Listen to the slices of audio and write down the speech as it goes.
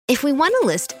If we want to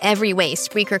list every way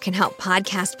Spreaker can help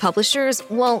podcast publishers,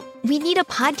 well, we need a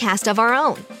podcast of our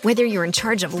own. Whether you're in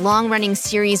charge of long-running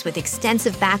series with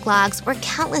extensive backlogs or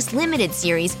countless limited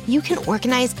series, you can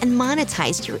organize and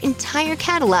monetize your entire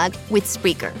catalog with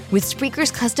Spreaker. With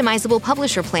Spreaker's customizable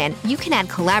publisher plan, you can add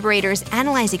collaborators,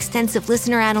 analyze extensive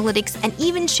listener analytics, and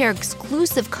even share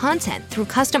exclusive content through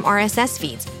custom RSS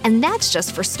feeds. And that's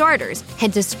just for starters.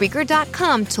 Head to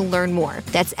Spreaker.com to learn more.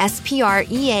 That's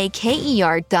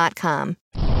Spreaker.com.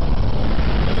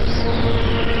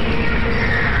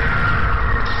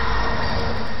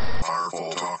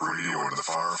 Firefall Talk Radio and the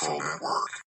Firefall Network.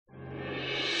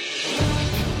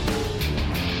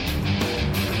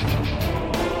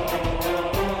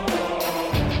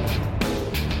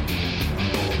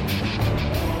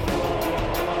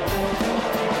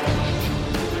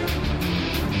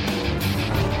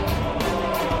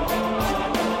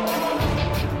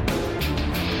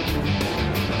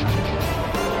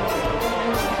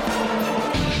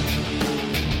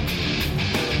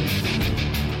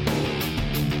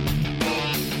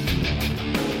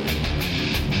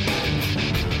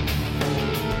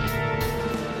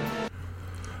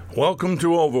 Welcome to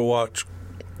Overwatch,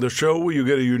 the show where you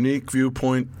get a unique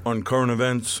viewpoint on current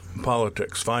events,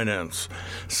 politics, finance,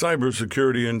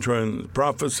 cybersecurity and trends,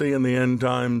 prophecy and the end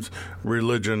times,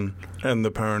 religion, and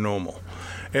the paranormal.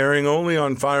 Airing only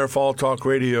on Firefall Talk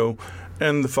Radio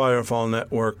and the Firefall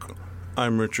Network,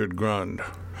 I'm Richard Grund.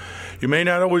 You may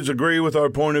not always agree with our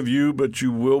point of view, but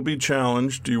you will be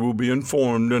challenged, you will be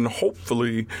informed, and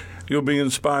hopefully you'll be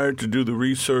inspired to do the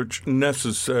research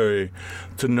necessary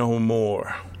to know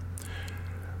more.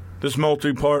 This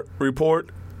multi-part report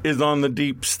is on the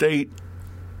deep state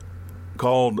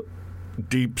called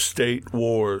Deep State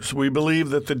Wars. We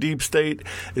believe that the deep state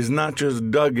is not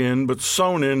just dug in, but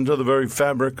sewn into the very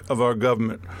fabric of our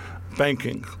government,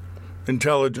 banking,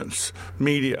 intelligence,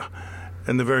 media,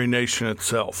 and the very nation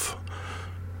itself.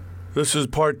 This is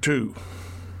part 2.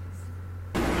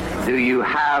 Do you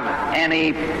have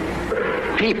any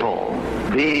people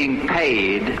being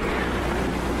paid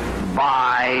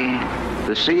by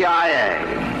the CIA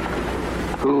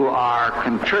who are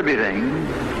contributing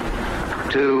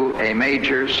to a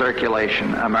major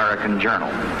circulation American journal?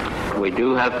 We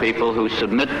do have people who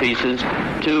submit pieces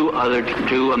to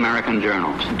American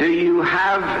journals. Do you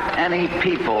have any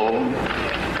people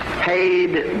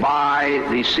paid by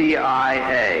the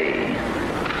CIA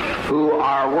who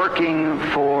are working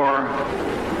for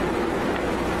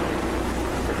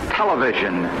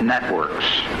television networks?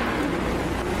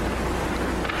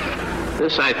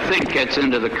 This, I think, gets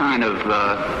into the kind of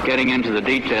getting into the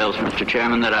details, Mr.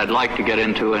 Chairman, that I'd like to get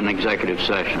into in executive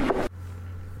session.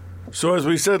 So as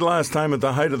we said last time, at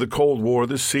the height of the Cold War,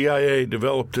 the CIA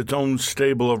developed its own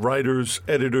stable of writers,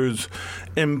 editors,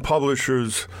 and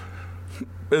publishers.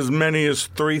 As many as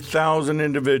 3,000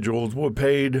 individuals were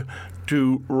paid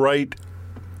to write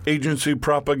agency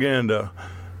propaganda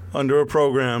under a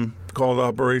program called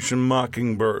Operation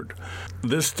Mockingbird.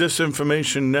 This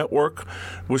disinformation network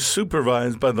was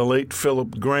supervised by the late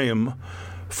Philip Graham,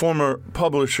 former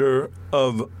publisher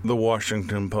of the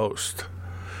Washington Post.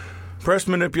 Press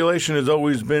manipulation has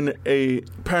always been a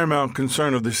paramount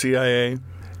concern of the CIA,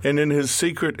 and in his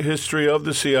Secret History of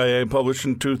the CIA, published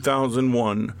in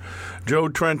 2001, Joe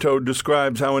Trento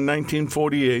describes how in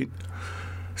 1948,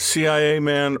 CIA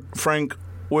man Frank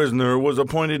Wisner was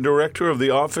appointed director of the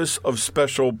Office of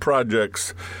Special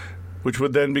Projects, which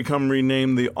would then become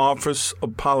renamed the Office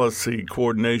of Policy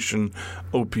Coordination,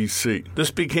 OPC. This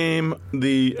became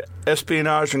the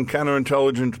espionage and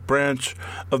counterintelligence branch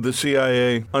of the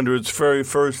CIA under its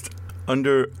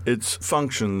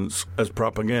functions as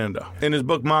propaganda. In his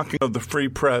book Mocking of the Free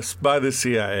Press by the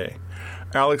CIA,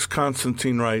 Alex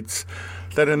Constantine writes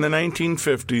that in the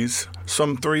 1950s,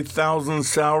 some 3,000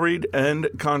 salaried and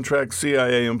contract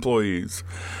CIA employees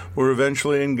were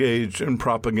eventually engaged in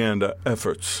propaganda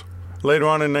efforts. Later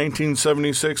on in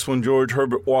 1976, when George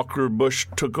Herbert Walker Bush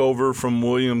took over from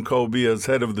William Colby as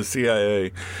head of the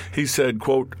CIA, he said,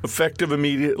 quote, "Effective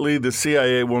immediately, the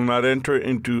CIA will not enter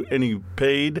into any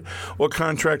paid or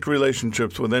contract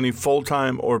relationships with any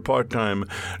full-time or part-time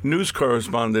news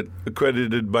correspondent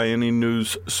accredited by any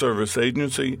news service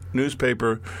agency,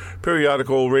 newspaper,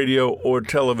 periodical, radio, or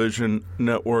television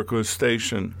network or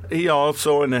station." He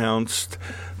also announced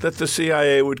that the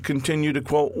CIA would continue to,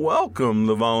 quote, "welcome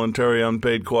the voluntary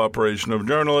unpaid cooperation of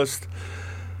journalists."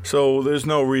 So there's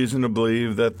no reason to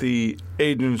believe that the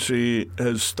agency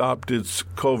has stopped its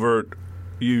covert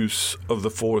use of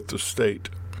the Fourth Estate.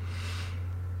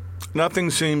 Nothing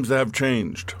seems to have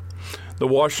changed. The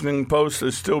Washington Post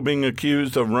is still being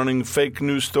accused of running fake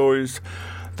news stories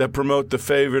that promote the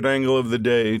favorite angle of the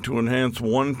day to enhance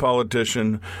one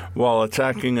politician while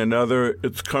attacking another.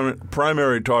 Its current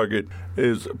primary target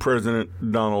is President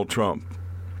Donald Trump.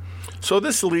 So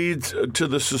this leads to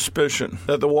the suspicion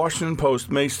that the Washington Post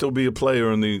may still be a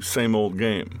player in the same old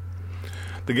game.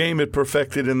 The game it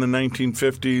perfected in the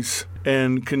 1950s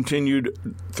and continued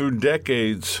through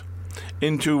decades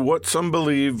into what some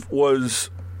believe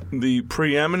was the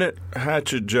preeminent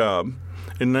hatchet job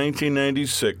in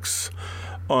 1996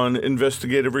 on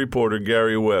investigative reporter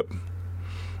Gary Webb.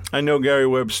 I know Gary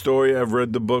Webb's story. I've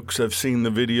read the books. I've seen the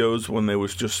videos when they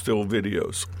was just still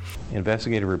videos.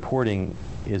 Investigative reporting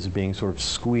is being sort of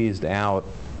squeezed out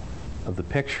of the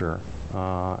picture,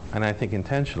 and I think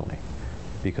intentionally,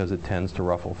 because it tends to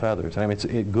ruffle feathers. I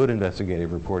mean, good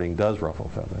investigative reporting does ruffle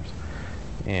feathers,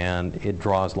 and it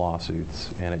draws lawsuits,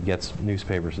 and it gets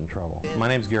newspapers in trouble. My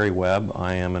name's Gary Webb.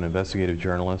 I am an investigative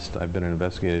journalist. I've been an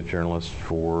investigative journalist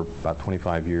for about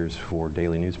 25 years for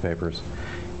daily newspapers.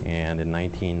 And in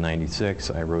 1996,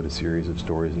 I wrote a series of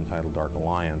stories entitled Dark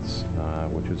Alliance,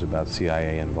 which was about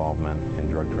CIA involvement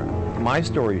in drug trafficking. My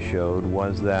story showed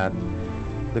was that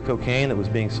the cocaine that was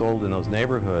being sold in those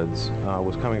neighborhoods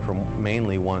was coming from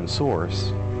mainly one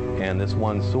source, and this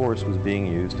one source was being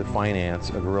used to finance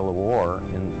a guerrilla war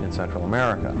in Central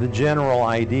America. The general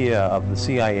idea of the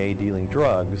CIA dealing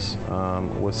drugs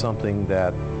was something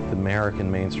that the American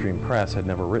mainstream press had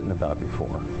never written about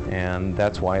before, and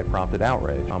that's why it prompted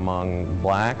outrage among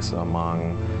blacks,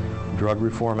 among drug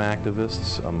reform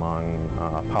activists, among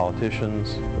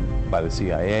politicians, by the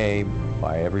CIA,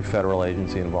 by every federal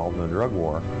agency involved in the drug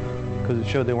war, because it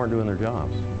showed they weren't doing their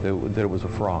jobs, that it was a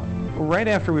fraud. Right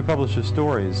after we published the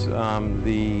stories,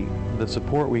 the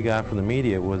support we got from the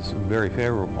media was very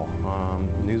favorable.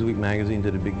 Newsweek magazine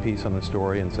did a big piece on the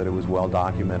story and said it was well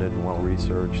documented and well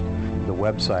researched. The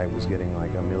website was getting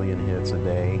like 1 million hits a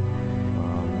day.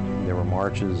 There were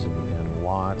marches in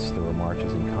Watts, there were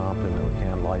marches in Compton, there were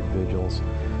candlelight vigils.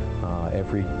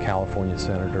 Every California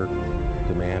senator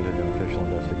demanded an official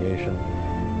investigation.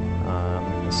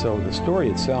 So the story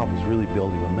itself was really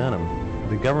building momentum.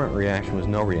 The government reaction was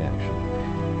no reaction.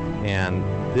 And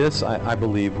this, I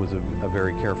believe, was a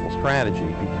very careful strategy,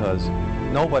 because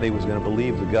nobody was going to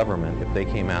believe the government if they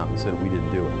came out and said we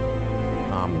didn't do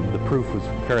it. The proof was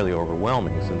fairly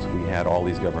overwhelming, since we had all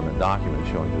these government documents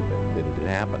showing that it had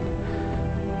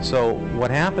happened. So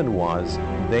what happened was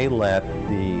they let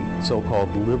the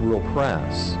so-called liberal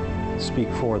press speak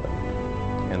for them.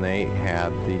 And they had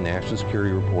the national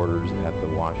security reporters at the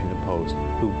Washington Post,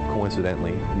 who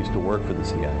coincidentally used to work for the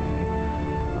CIA,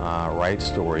 write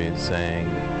stories saying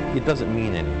it doesn't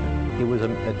mean anything. It was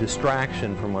a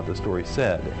distraction from what the story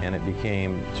said, and it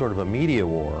became sort of a media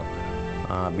war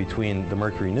between the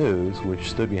Mercury News, which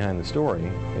stood behind the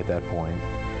story at that point,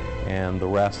 and the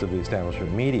rest of the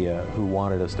establishment media, who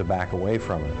wanted us to back away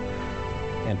from it.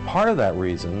 And part of that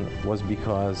reason was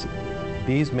because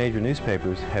these major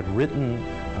newspapers had written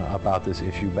about this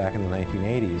issue back in the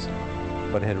 1980s,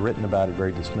 but had written about it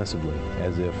very dismissively,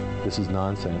 as if this is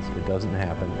nonsense, it doesn't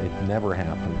happen, it never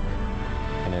happened.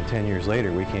 And then 10 years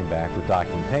later, we came back with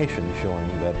documentation showing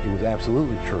that it was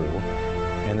absolutely true,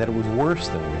 and that it was worse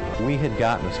than we had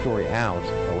gotten the story out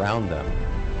around them.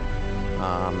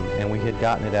 And we had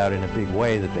gotten it out in a big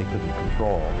way that they couldn't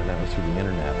control, and that was through the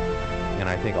internet. And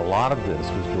I think a lot of this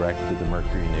was directed to the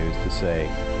Mercury News to say,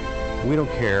 we don't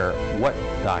care what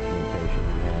documentation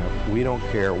you have, we don't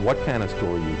care what kind of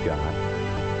story you've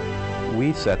got.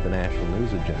 We set the national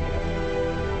news agenda.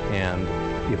 And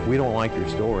if we don't like your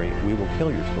story, we will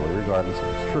kill your story regardless of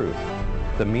its truth.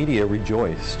 The media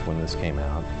rejoiced when this came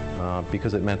out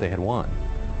because it meant they had won.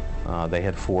 They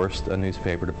had forced a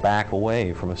newspaper to back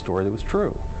away from a story that was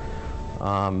true,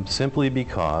 simply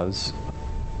because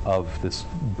of this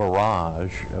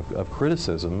barrage of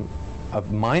criticism,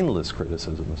 of mindless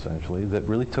criticism, essentially, that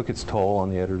really took its toll on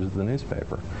the editors of the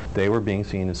newspaper. They were being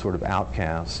seen as sort of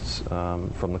outcasts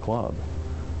from the club.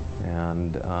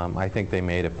 And I think they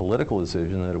made a political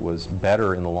decision that it was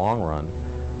better in the long run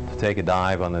to take a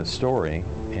dive on this story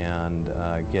and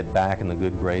get back in the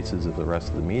good graces of the rest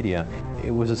of the media.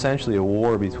 It was essentially a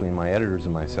war between my editors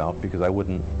and myself, because I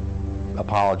wouldn't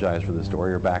apologize for the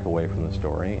story or back away from the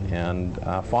story, and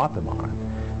fought them on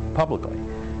it publicly.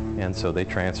 And so they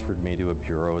transferred me to a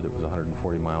bureau that was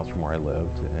 140 miles from where I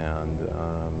lived,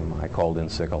 and I called in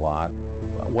sick a lot.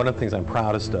 One of the things I'm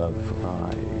proudest of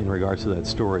in regards to that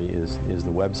story is the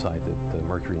website that the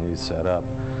Mercury News set up,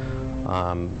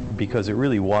 because it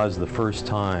really was the first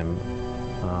time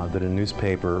that a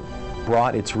newspaper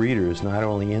brought its readers not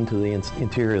only into the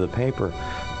interior of the paper,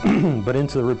 but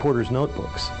into the reporters'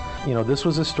 notebooks. This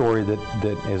was a story that,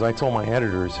 as I told my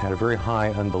editors, had a very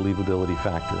high unbelievability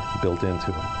factor built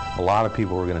into it. A lot of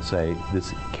people were going to say,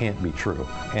 this can't be true.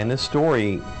 And this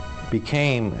story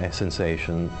became a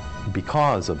sensation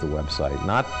because of the website,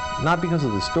 not because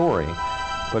of the story,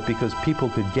 but because people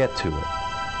could get to it.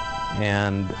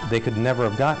 And they could never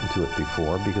have gotten to it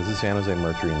before because the San Jose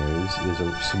Mercury News is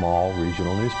a small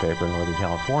regional newspaper in Northern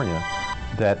California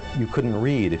that you couldn't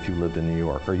read if you lived in New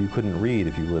York, or you couldn't read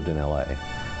if you lived in LA.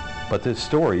 But this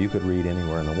story you could read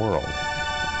anywhere in the world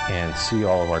and see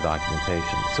all of our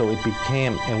documentation. So it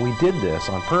became, and we did this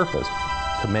on purpose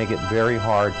to make it very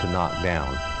hard to knock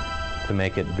down, to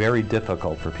make it very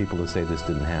difficult for people to say this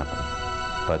didn't happen.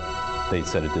 But they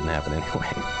said it didn't happen anyway.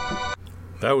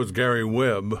 That was Gary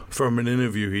Webb from an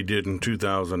interview he did in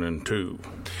 2002.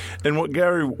 And what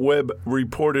Gary Webb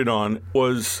reported on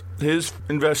was his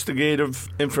investigative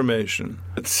information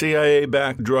that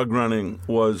CIA-backed drug running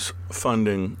was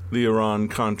funding the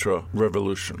Iran-Contra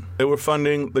revolution. They were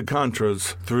funding the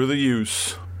Contras through the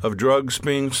use of drugs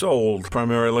being sold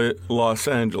primarily Los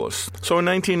Angeles. So in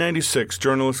 1996,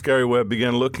 journalist Gary Webb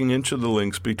began looking into the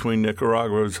links between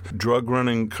Nicaragua's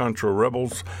drug-running Contra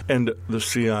rebels and the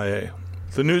CIA.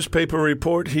 The newspaper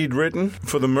report he'd written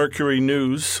for the Mercury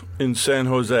News in San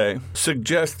Jose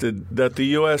suggested that the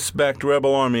U.S.-backed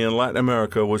rebel army in Latin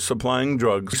America was supplying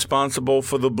drugs responsible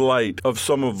for the blight of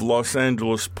some of Los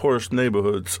Angeles' poorest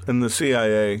neighborhoods, and the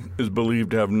CIA is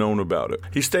believed to have known about it.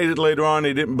 He stated later on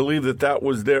he didn't believe that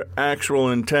was their actual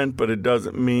intent, but it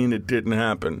doesn't mean it didn't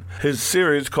happen. His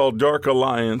series called Dark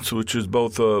Alliance, which is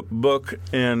both a book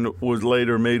and was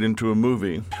later made into a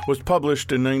movie, was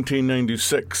published in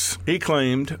 1996. He claimed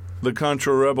the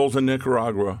Contra rebels in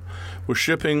Nicaragua were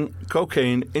shipping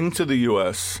cocaine into the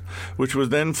U.S., which was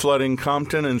then flooding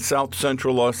Compton and South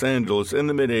Central Los Angeles in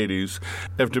the mid-'80s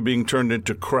after being turned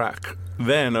into crack,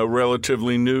 then a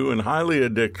relatively new and highly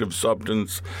addictive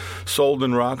substance sold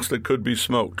in rocks that could be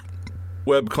smoked.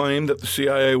 Webb claimed that the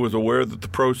CIA was aware that the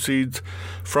proceeds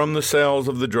from the sales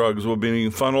of the drugs were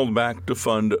being funneled back to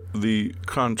fund the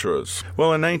Contras.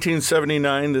 Well, in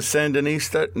 1979, the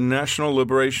Sandinista National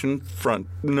Liberation Front,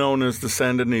 known as the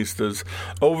Sandinistas,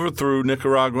 overthrew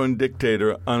Nicaraguan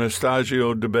dictator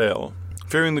Anastasio de Bale,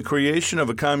 fearing the creation of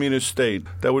a communist state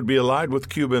that would be allied with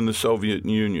Cuba and the Soviet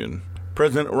Union.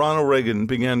 President Ronald Reagan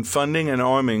began funding and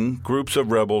arming groups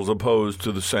of rebels opposed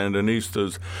to the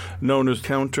Sandinistas, known as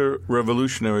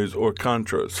counter-revolutionaries or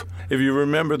Contras. If you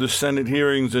remember the Senate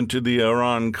hearings into the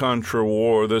Iran-Contra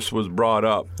war, this was brought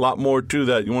up. A lot more to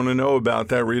that. You want to know about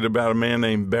that, read about a man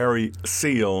named Barry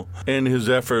Seal and his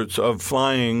efforts of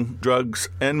flying drugs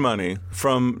and money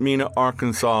from Mena,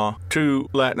 Arkansas to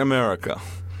Latin America.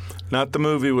 Not the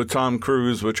movie with Tom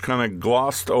Cruise, which kind of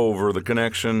glossed over the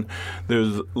connection.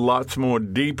 There's lots more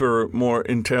deeper, more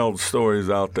entailed stories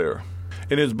out there.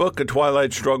 In his book, A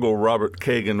Twilight Struggle, Robert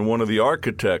Kagan, one of the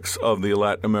architects of the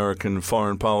Latin American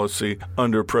foreign policy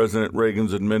under President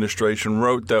Reagan's administration,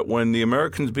 wrote that when the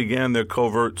Americans began their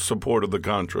covert support of the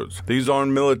Contras, these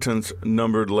armed militants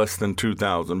numbered less than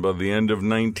 2,000. By the end of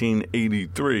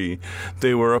 1983,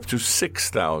 they were up to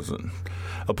 6,000.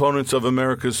 Opponents of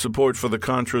America's support for the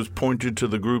Contras pointed to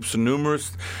the group's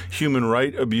numerous human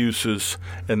rights abuses,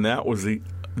 and that was the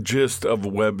gist of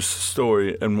Webb's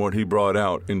story and what he brought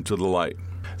out into the light.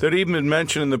 There'd even been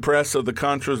mention in the press of the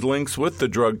Contras' links with the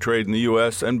drug trade in the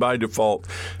U.S. and, by default,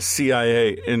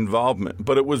 CIA involvement.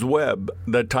 But it was Webb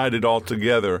that tied it all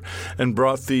together and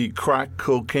brought the crack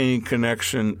cocaine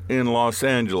connection in Los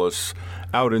Angeles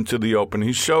out into the open.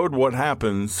 He showed what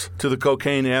happens to the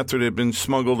cocaine after it had been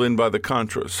smuggled in by the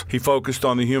Contras. He focused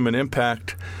on the human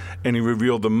impact, and he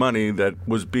revealed the money that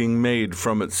was being made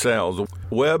from its sales.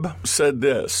 Webb said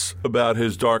this about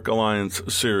his Dark Alliance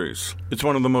series. It's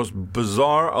one of the most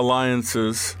bizarre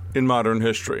alliances in modern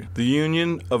history. The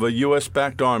union of a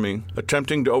U.S.-backed army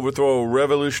attempting to overthrow a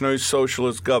revolutionary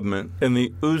socialist government and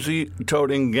the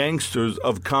Uzi-toting gangsters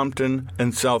of Compton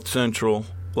and South Central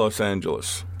Los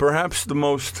Angeles. Perhaps the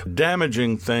most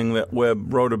damaging thing that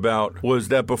Webb wrote about was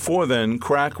that before then,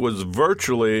 crack was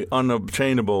virtually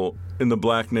unobtainable in the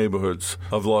black neighborhoods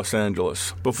of Los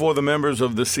Angeles, before the members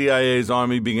of the CIA's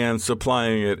army began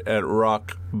supplying it at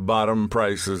rock-bottom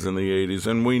prices in the 80s.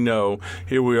 And we know,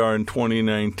 here we are in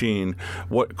 2019,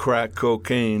 what crack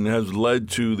cocaine has led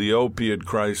to the opiate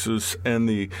crisis and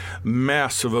the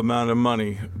massive amount of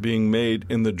money being made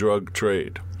in the drug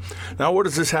trade. Now, what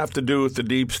does this have to do with the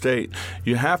deep state?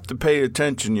 You have to pay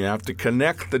attention. You have to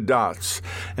connect the dots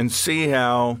and see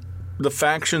how the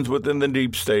factions within the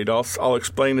deep state. I'll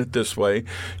explain it this way.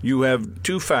 You have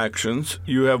two factions.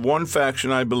 You have one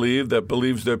faction, I believe, that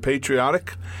believes they're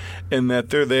patriotic and that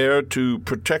they're there to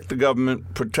protect the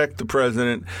government, protect the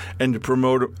president, and to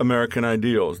promote American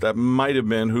ideals. That might have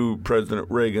been who President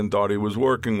Reagan thought he was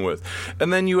working with.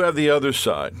 And then you have the other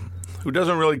side, who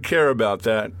doesn't really care about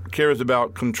that, cares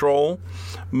about control,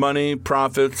 money,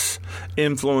 profits,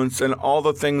 influence, and all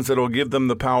the things that will give them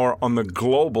the power on the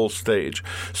global stage.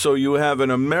 So you have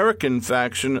an American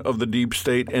faction of the deep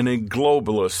state and a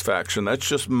globalist faction. That's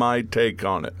just my take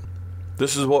on it.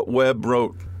 This is what Webb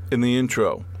wrote in the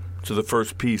intro to the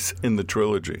first piece in the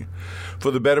trilogy. For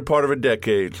the better part of a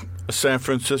decade, a San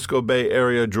Francisco Bay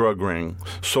Area drug ring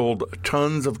sold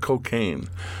tons of cocaine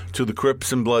to the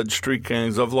Crips and Blood street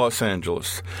gangs of Los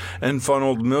Angeles and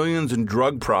funneled millions in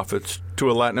drug profits to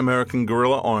a Latin American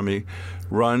guerrilla army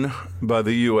run by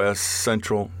the U.S.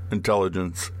 Central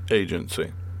Intelligence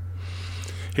Agency.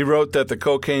 He wrote that the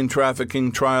cocaine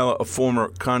trafficking trial of former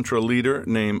Contra leader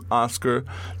named Oscar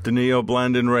Danilo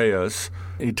Blandon Reyes,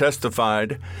 he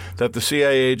testified that the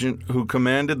CIA agent who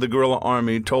commanded the guerrilla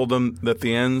army told them that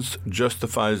the ends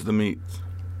justifies the means,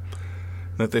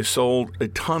 that they sold a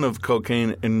ton of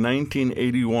cocaine in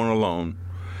 1981 alone,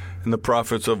 and the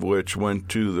profits of which went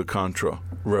to the Contra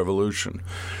revolution.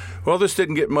 Well, this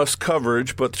didn't get much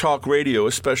coverage, but talk radio,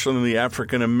 especially in the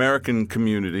African-American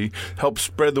community, helped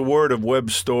spread the word of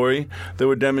Webb's story. There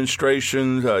were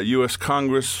demonstrations, U.S.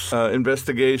 Congress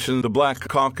investigations. The Black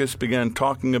Caucus began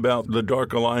talking about the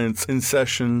Dark Alliance in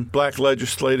session. Black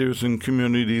legislators and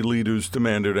community leaders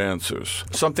demanded answers.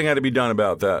 Something had to be done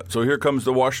about that. So here comes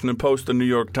the Washington Post, the New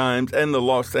York Times, and the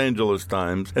Los Angeles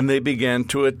Times, and they began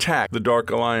to attack the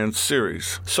Dark Alliance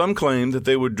series. Some claimed that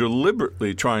they were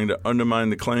deliberately trying to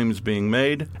undermine the claims being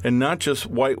made and not just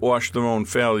whitewash their own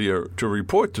failure to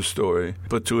report the story,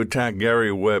 but to attack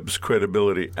Gary Webb's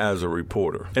credibility as a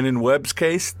reporter. And in Webb's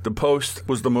case, the Post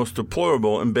was the most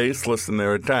deplorable and baseless in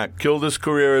their attack, killed his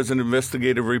career as an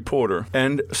investigative reporter,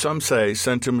 and some say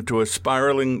sent him to a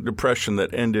spiraling depression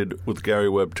that ended with Gary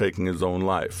Webb taking his own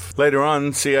life. Later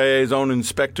on, CIA's own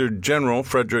Inspector General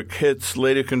Frederick Hitz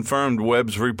later confirmed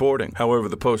Webb's reporting. However,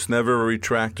 the Post never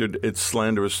retracted its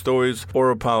slanderous stories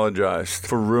or apologized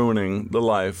for ruining the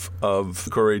life of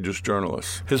courageous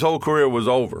journalists. His whole career was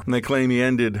over, and they claim he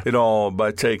ended it all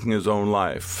by taking his own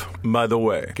life. By the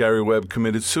way, Gary Webb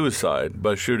committed suicide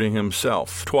by shooting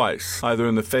himself twice, either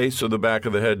in the face or the back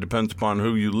of the head, depends upon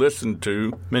who you listen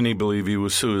to. Many believe he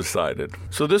was suicided.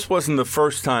 So this wasn't the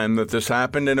first time that this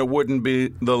happened, and it wouldn't be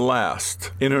the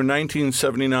last. In her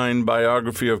 1979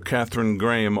 biography of Katharine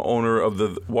Graham, owner of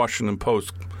the Washington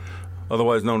Post,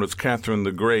 otherwise known as Catherine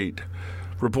the Great,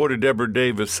 reporter Deborah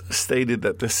Davis stated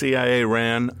that the CIA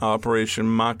ran Operation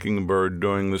Mockingbird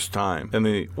during this time, and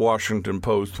the Washington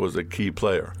Post was a key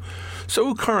player. So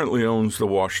who currently owns the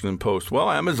Washington Post? Well,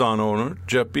 Amazon owner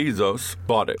Jeff Bezos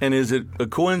bought it. And is it a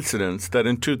coincidence that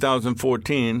in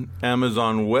 2014,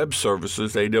 Amazon Web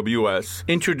Services, AWS,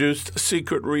 introduced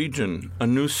Secret Region, a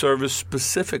new service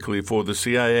specifically for the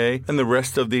CIA and the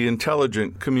rest of the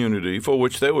intelligence community, for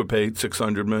which they were paid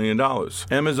 $600 million.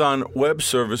 Amazon Web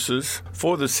Services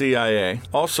for the CIA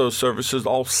also services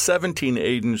all 17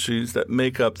 agencies that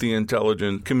make up the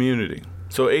intelligence community.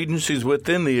 So agencies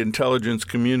within the intelligence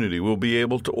community will be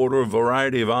able to order a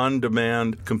variety of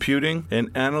on-demand computing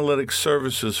and analytics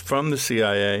services from the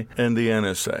CIA and the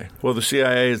NSA. Well, the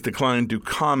CIA has declined to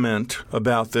comment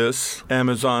about this.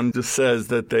 Amazon just says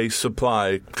that they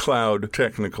supply cloud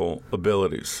technical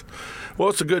abilities. Well,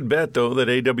 it's a good bet, though, that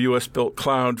AWS-built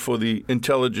cloud for the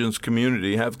intelligence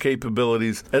community have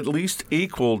capabilities at least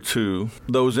equal to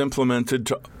those implemented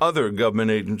to other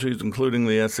government agencies, including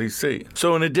the SEC.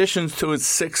 So in addition to its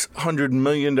 $600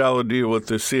 million deal with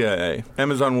the CIA,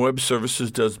 Amazon Web Services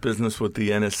does business with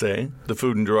the NSA, the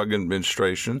Food and Drug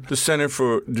Administration, the Center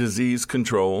for Disease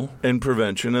Control and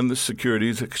Prevention, and the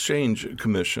Securities Exchange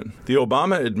Commission. The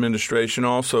Obama administration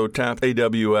also tapped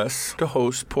AWS to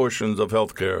host portions of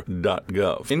healthcare.gov.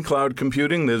 In cloud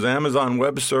computing, there's Amazon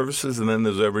Web Services, and then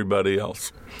there's everybody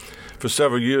else. For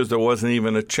several years, there wasn't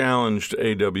even a challenge to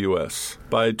AWS.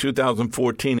 By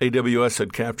 2014, AWS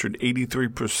had captured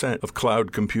 83% of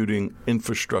cloud computing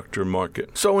infrastructure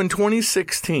market. So in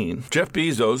 2016, Jeff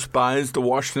Bezos buys the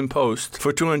Washington Post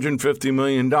for $250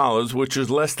 million, which is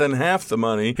less than half the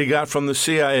money he got from the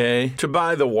CIA to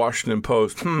buy the Washington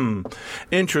Post.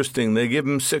 Interesting. They give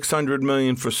him $600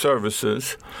 million for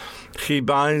services. He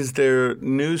buys their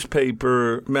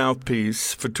newspaper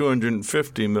mouthpiece for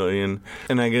 $250 million,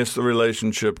 and I guess the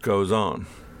relationship goes on.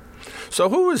 So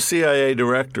who was CIA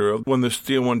director when this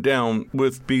deal went down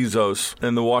with Bezos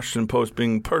and the Washington Post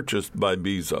being purchased by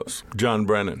Bezos? John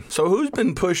Brennan. So who's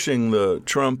been pushing the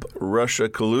Trump-Russia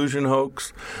collusion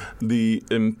hoax, the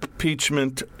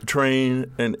impeachment train,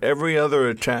 and every other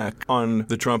attack on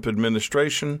the Trump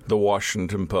administration? The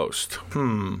Washington Post.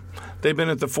 They've been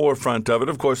at the forefront of it.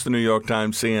 Of course, the New York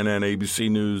Times, CNN, ABC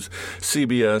News,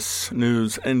 CBS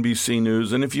News, NBC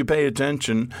News. And if you pay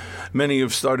attention, many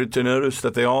have started to notice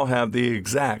that they all have the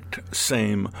exact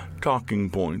same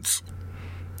talking points.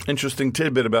 Interesting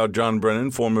tidbit about John Brennan,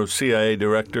 former CIA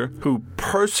director, who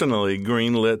personally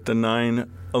greenlit the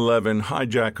 9/11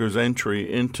 hijackers'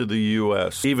 entry into the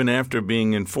U.S., even after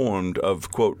being informed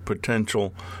of, quote,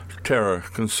 potential terror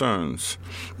concerns.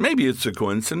 Maybe it's a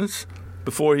coincidence.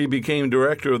 Before he became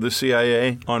director of the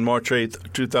CIA on March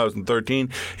 8, 2013,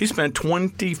 he spent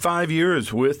 25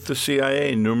 years with the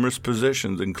CIA in numerous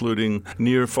positions, including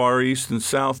near Far East and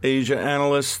South Asia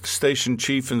analyst, station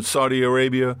chief in Saudi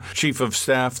Arabia, chief of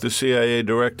staff to CIA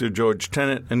Director George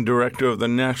Tenet, and director of the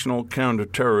National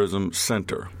Counterterrorism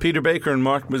Center. Peter Baker and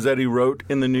Mark Mazzetti wrote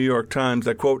in the New York Times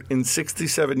that, quote, in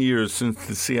 67 years since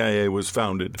the CIA was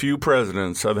founded, few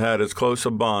presidents have had as close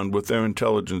a bond with their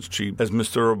intelligence chief as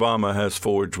Mr. Obama has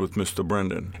forged with Mr.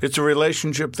 Brennan. It's a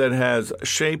relationship that has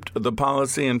shaped the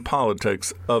policy and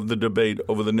politics of the debate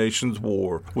over the nation's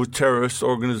war with terrorist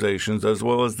organizations, as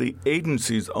well as the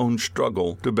agency's own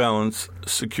struggle to balance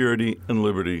security and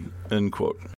liberty, end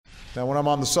quote. Now, when I'm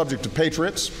on the subject of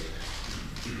patriots,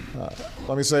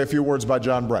 let me say a few words about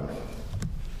John Brennan.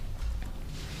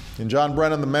 In John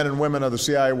Brennan, the men and women of the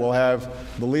CIA will have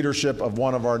the leadership of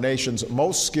one of our nation's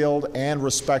most skilled and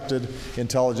respected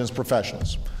intelligence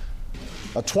professionals.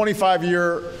 A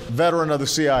 25-year veteran of the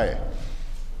CIA,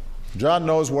 John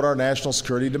knows what our national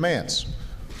security demands.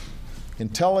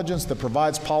 Intelligence that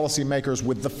provides policymakers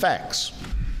with the facts,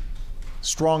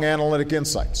 strong analytic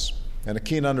insights, and a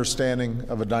keen understanding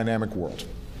of a dynamic world.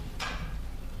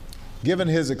 Given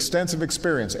his extensive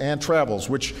experience and travels,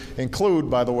 which include,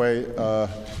 by the way,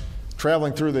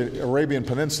 traveling through the Arabian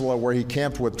Peninsula where he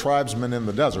camped with tribesmen in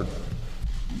the desert,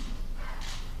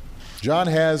 John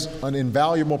has an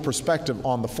invaluable perspective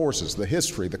on the forces, the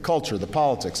history, the culture, the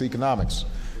politics, economics,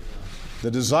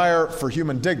 the desire for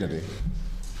human dignity,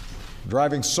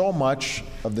 driving so much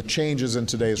of the changes in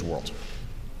today's world.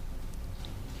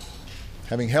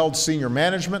 Having held senior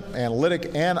management,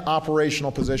 analytic, and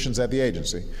operational positions at the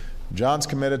agency, John's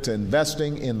committed to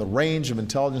investing in the range of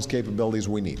intelligence capabilities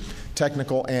we need,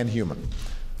 technical and human.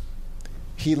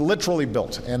 He literally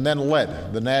built and then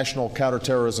led the National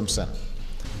Counterterrorism Center.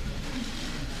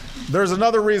 There's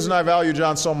another reason I value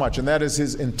John so much, and that is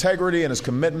his integrity and his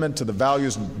commitment to the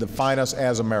values that define us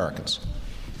as Americans.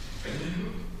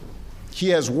 He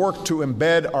has worked to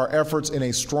embed our efforts in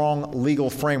a strong legal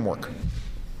framework.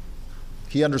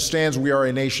 He understands we are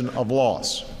a nation of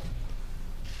laws.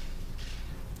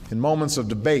 In moments of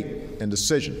debate and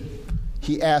decision,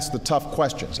 he asks the tough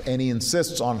questions, and he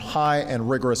insists on high and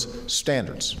rigorous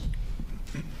standards.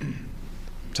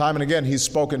 Time and again, he's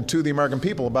spoken to the American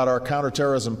people about our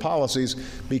counterterrorism policies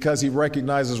because he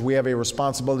recognizes we have a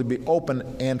responsibility to be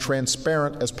open and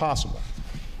transparent as possible.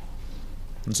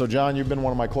 And so, John, you've been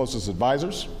one of my closest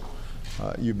advisors.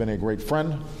 You've been a great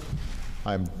friend.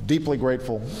 I'm deeply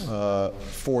grateful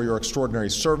for your extraordinary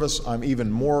service. I'm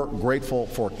even more grateful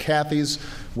for Kathy's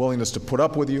willingness to put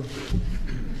up with you.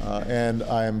 And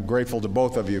I am grateful to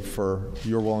both of you for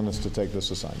your willingness to take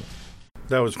this assignment.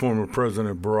 That was former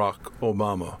President Barack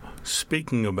Obama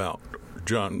speaking about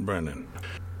John Brennan.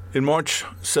 In March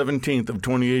 17th of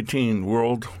 2018,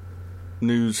 World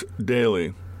News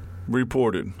Daily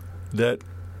reported that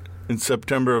in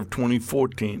September of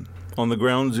 2014, on the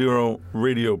Ground Zero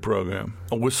radio program,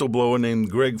 a whistleblower named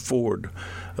Greg Ford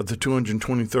of the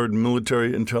 223rd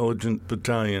Military Intelligence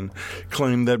Battalion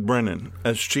claimed that Brennan,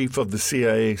 as chief of the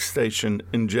CIA station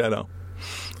in Jeddah,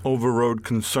 overrode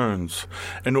concerns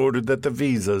and ordered that the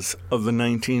visas of the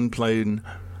 19 plane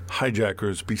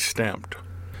hijackers be stamped.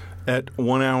 At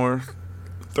 1 hour,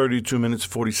 32 minutes,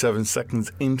 47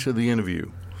 seconds into the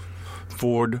interview,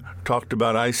 Ford talked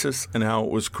about ISIS and how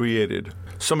it was created.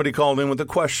 Somebody called in with a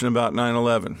question about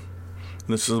 9/11.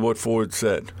 This is what Ford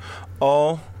said.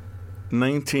 All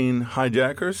 19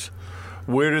 hijackers,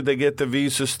 where did they get the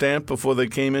visa stamped before they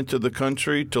came into the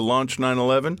country to launch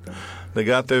 9/11? They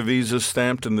got their visas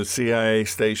stamped in the CIA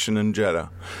station in Jeddah.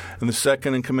 And the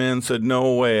second in command said,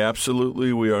 no way,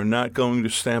 absolutely, we are not going to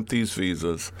stamp these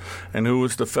visas. And who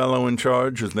was the fellow in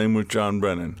charge? His name was John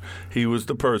Brennan. He was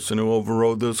the person who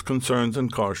overrode those concerns and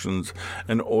cautions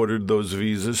and ordered those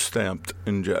visas stamped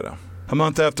in Jeddah. A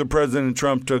month after President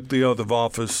Trump took the oath of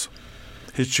office,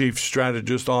 His chief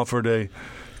strategist offered a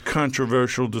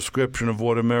controversial description of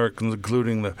what Americans,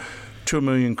 including the 2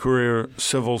 million career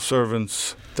civil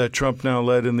servants that Trump now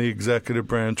led in the executive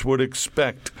branch, would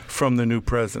expect from the new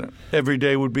president. Every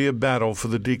day would be a battle for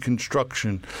the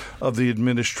deconstruction of the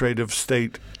administrative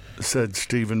state, said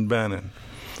Stephen Bannon,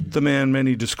 the man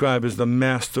many describe as the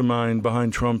mastermind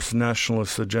behind Trump's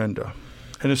nationalist agenda.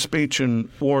 In a speech in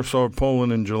Warsaw,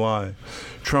 Poland in July,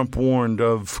 Trump warned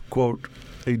of, quote,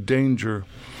 a danger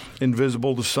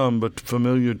invisible to some but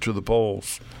familiar to the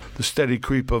Poles, the steady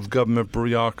creep of government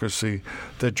bureaucracy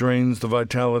that drains the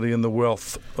vitality and the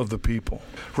wealth of the people.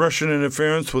 Russian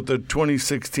interference with the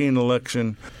 2016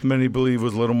 election, many believe,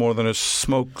 was little more than a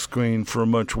smokescreen for a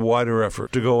much wider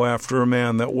effort to go after a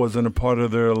man that wasn't a part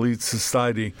of their elite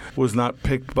society, was not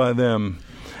picked by them,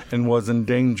 and was in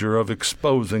danger of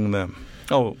exposing them.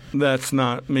 Oh, that's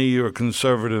not me or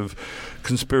conservative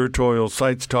conspiratorial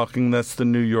sites talking. That's the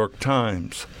New York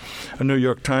Times. A New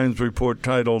York Times report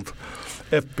titled,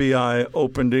 FBI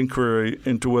opened inquiry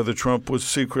into whether Trump was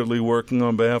secretly working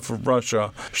on behalf of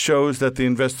Russia, shows that the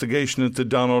investigation into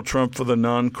Donald Trump for the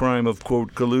non-crime of,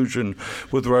 quote, collusion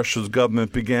with Russia's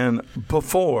government began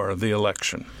before the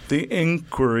election. The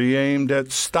inquiry aimed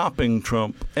at stopping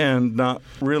Trump and not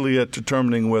really at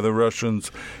determining whether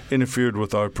Russians interfered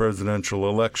with our presidential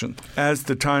election. As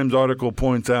the Times article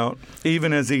points out,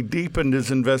 even as he deepened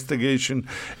his investigation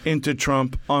into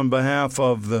Trump on behalf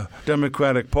of the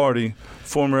Democratic Party,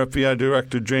 former FBI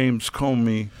Director James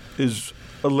Comey is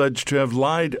alleged to have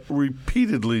lied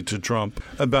repeatedly to Trump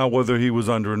about whether he was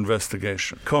under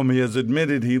investigation. Comey has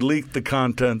admitted he leaked the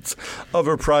contents of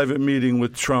a private meeting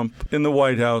with Trump in the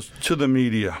White House to the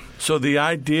media. So the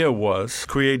idea was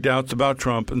create doubts about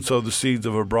Trump and sow the seeds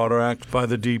of a broader act by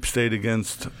the deep state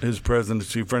against his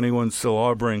presidency. For anyone still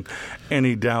harboring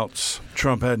any doubts,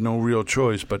 Trump had no real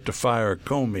choice but to fire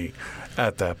Comey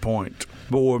at that point.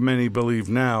 But what many believe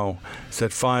now is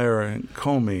that firing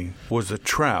Comey was a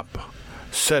trap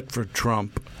set for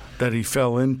Trump that he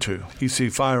fell into. You see,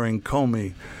 firing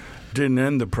Comey didn't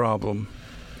end the problem.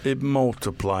 It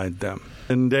multiplied them.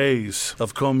 In days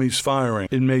of Comey's firing,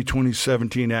 in May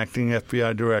 2017, acting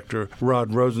FBI Director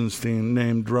Rod Rosenstein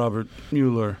named Robert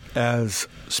Mueller as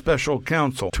special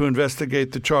counsel to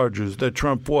investigate the charges that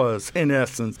Trump was, in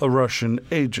essence, a Russian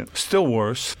agent. Still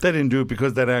worse, they didn't do it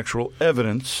because that actual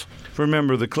evidence.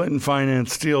 Remember, the Clinton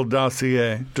finance Steele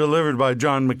dossier, delivered by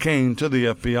John McCain to the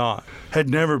FBI, had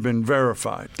never been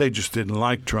verified. They just didn't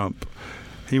like Trump.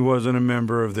 He wasn't a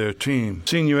member of their team.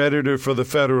 Senior editor for The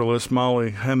Federalist,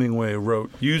 Molly Hemingway,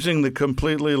 wrote, using the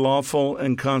completely lawful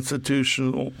and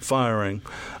constitutional firing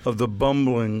of the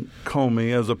bumbling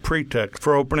Comey as a pretext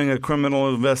for opening a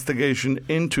criminal investigation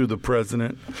into the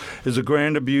president is a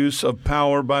grand abuse of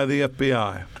power by the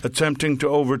FBI, attempting to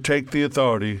overtake the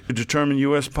authority to determine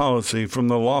U.S. policy from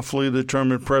the lawfully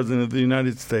determined president of the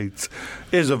United States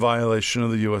is a violation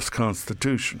of the U.S.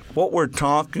 Constitution. What we're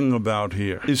talking about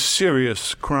here is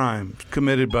serious crimes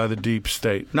committed by the deep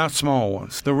state, not small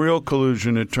ones. The real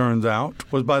collusion, it turns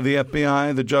out, was by the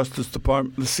FBI, the Justice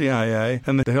Department, the CIA,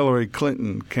 and the Hillary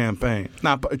Clinton campaign.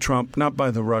 Not by Trump, not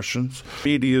by the Russians.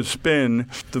 Media spin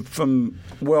from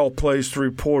well-placed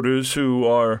reporters who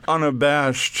are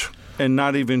unabashed and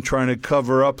not even trying to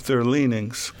cover up their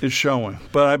leanings is showing.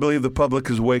 But I believe the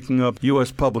public is waking up.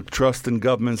 U.S. public trust in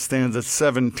government stands at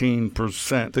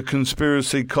 17%. The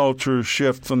conspiracy culture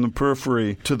shift from the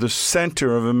periphery to the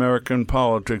center of American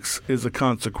politics is a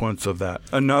consequence of that.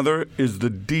 Another is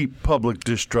the deep public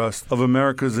distrust of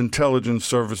America's intelligence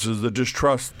services, the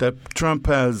distrust that Trump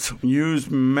has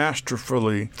used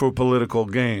masterfully for political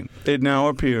gain. It now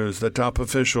appears that top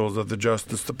officials of the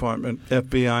Justice Department,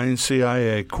 FBI, and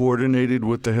CIA coordinated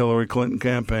with the Hillary Clinton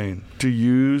campaign to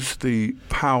use the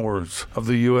powers of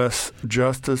the U.S.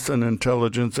 justice and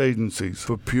intelligence agencies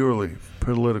for purely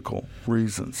political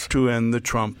reasons to end the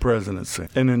Trump presidency.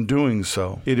 And in doing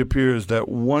so, it appears that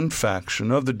one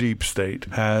faction of the deep state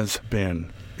has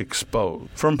been exposed.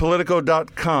 From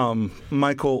Politico.com,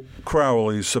 Michael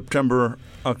Crowley,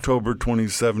 October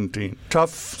 2017.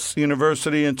 Tufts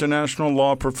University international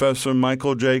law professor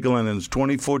Michael J. Glennon's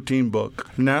 2014 book,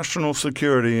 National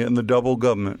Security and the Double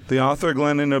Government. The author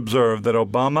Glennon observed that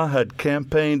Obama had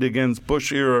campaigned against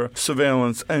Bush-era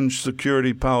surveillance and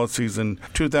security policies in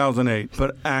 2008,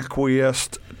 but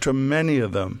acquiesced to many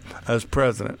of them as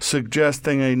president,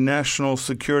 suggesting a national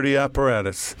security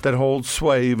apparatus that holds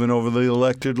sway even over the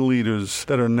elected leaders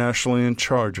that are nationally in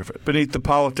charge of it. Beneath the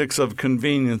politics of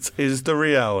convenience is the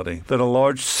reality that a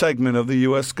large segment of the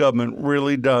U.S. government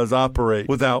really does operate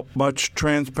without much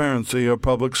transparency or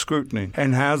public scrutiny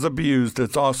and has abused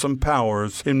its awesome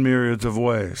powers in myriads of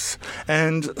ways.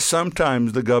 And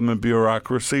sometimes the government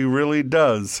bureaucracy really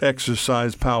does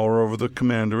exercise power over the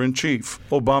commander-in-chief.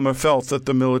 Obama felt that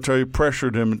the military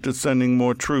pressured him into sending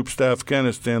more troops to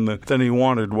Afghanistan than he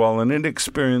wanted, while an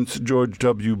inexperienced George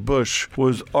W. Bush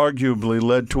was arguably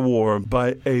led to war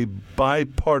by a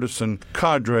bipartisan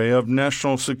cadre of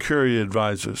national security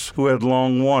advisors who had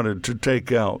long wanted to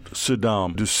take out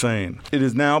Saddam Hussein. It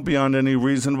is now beyond any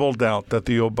reasonable doubt that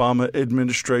the Obama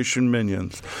administration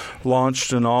minions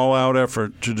launched an all-out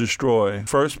effort to destroy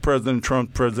first President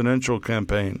Trump's presidential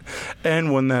campaign,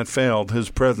 and when that failed, his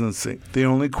presidency. The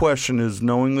only question is,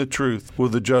 knowing the truth, will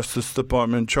the Justice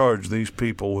Department charge these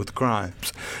people with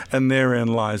crimes? And therein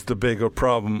lies the bigger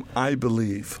problem, I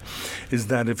believe, is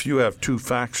that if you have two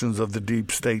factions of the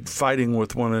deep state fighting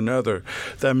with one another,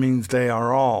 that means they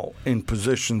are all in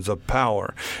positions of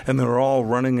power, and they're all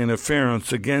running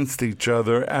interference against each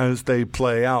other as they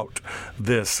play out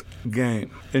this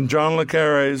game. In John le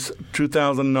Carre's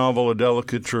 2000 novel, A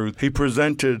Delicate Truth, he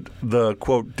presented the,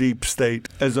 quote, deep state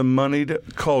as a moneyed,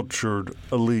 cultured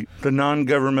elite, the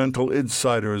non-governmental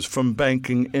insiders from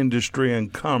banking, industry,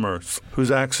 and commerce,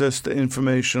 whose access to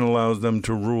information allows them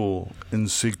to rule in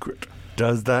secret.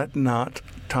 Does that not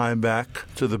tie back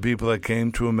to the people that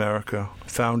came to America,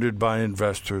 founded by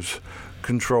investors,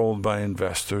 controlled by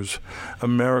investors?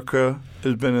 America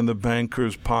has been in the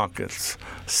bankers' pockets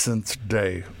since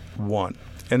day one.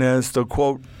 And as the,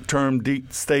 quote, term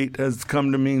deep state has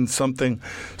come to mean something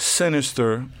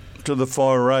sinister to the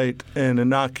far right and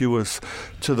innocuous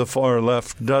to the far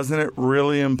left, doesn't it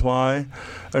really imply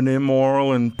an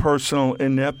immoral and personal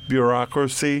inept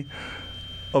bureaucracy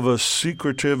of a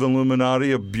secretive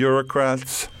Illuminati of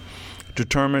bureaucrats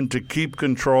determined to keep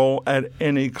control at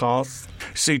any cost?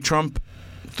 See, Trump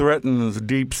threatens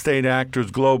deep state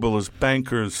actors, globalists,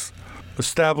 bankers,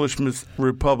 establishment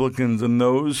Republicans, and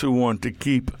those who want to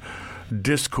keep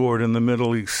discord in the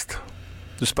Middle East.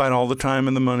 Despite all the time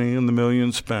and the money and the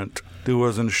millions spent, there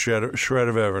wasn't a shred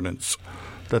of evidence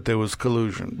that there was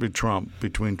collusion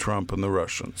between Trump and the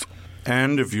Russians.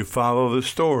 And if you follow the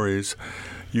stories,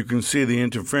 you can see the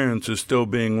interference is still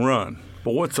being run.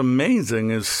 But what's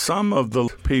amazing is some of the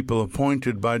people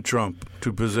appointed by Trump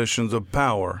to positions of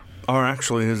power are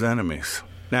actually his enemies.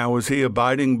 Now, is he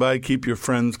abiding by keep your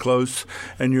friends close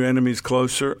and your enemies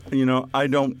closer? I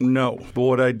don't know. But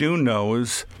what I do know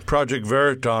is Project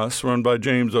Veritas, run by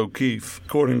James O'Keefe,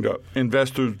 according to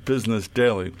Investors Business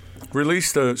Daily,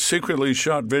 released a secretly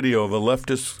shot video of a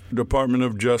leftist Department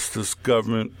of Justice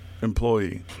government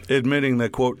employee admitting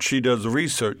that, quote, she does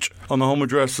research on the home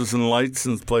addresses and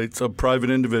license plates of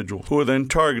private individuals who are then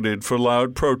targeted for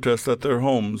loud protests at their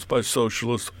homes by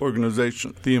socialist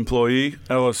organizations. The employee,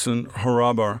 Alison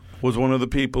Harabar, was one of the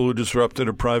people who disrupted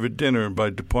a private dinner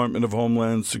by Department of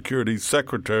Homeland Security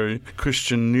Secretary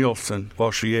Christian Nielsen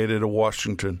while she ate at a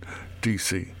Washington,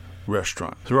 D.C.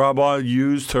 restaurant. Harabar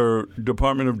used her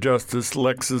Department of Justice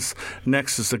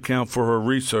LexisNexis account for her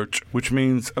research, which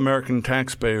means American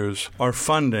taxpayers are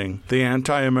funding the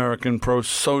anti-American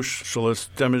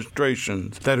pro-socialist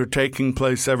demonstrations that are taking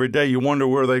place every day. You wonder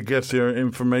where they get their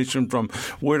information from.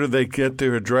 Where do they get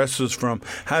their addresses from?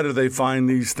 How do they find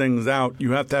these things out?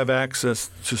 You have to have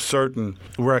access to certain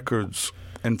records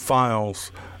and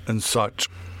files and such.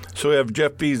 So we have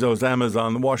Jeff Bezos,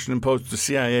 Amazon, the Washington Post, the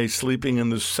CIA sleeping in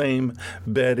the same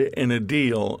bed in a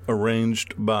deal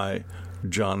arranged by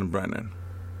John Brennan.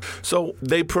 So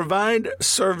they provide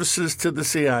services to the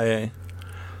CIA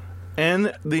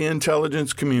and the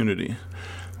intelligence community,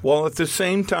 while at the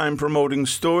same time promoting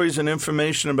stories and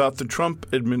information about the Trump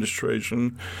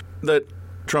administration that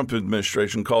Trump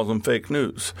administration calls them fake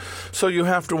news. So you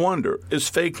have to wonder, is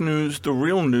fake news the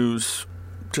real news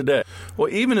today?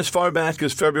 Well, even as far back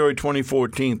as February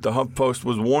 2014, the HuffPost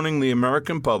was warning the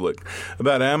American public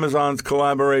about Amazon's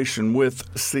collaboration with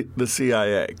the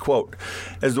CIA. Quote,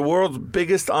 as the world's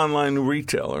biggest online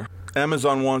retailer,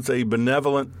 Amazon wants a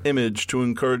benevolent image to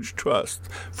encourage trust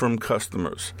from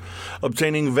customers.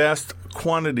 Obtaining vast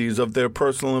quantities of their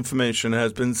personal information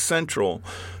has been central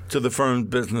to the firm's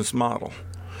business model.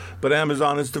 But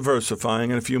Amazon is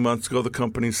diversifying, and a few months ago the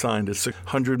company signed a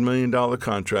 $600 million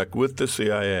contract with the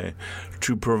CIA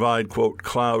to provide, quote,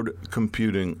 cloud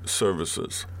computing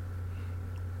services.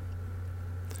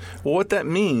 Well, what that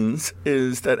means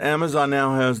is that Amazon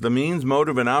now has the means,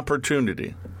 motive, and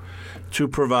opportunity to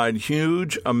provide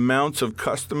huge amounts of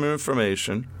customer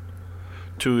information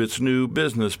to its new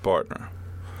business partner,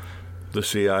 the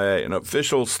CIA. An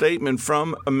official statement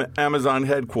from Amazon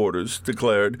headquarters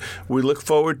declared, "We look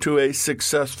forward to a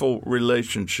successful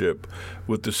relationship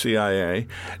with the CIA,"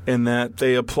 and that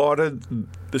they applauded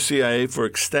the CIA for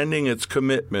extending its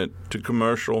commitment to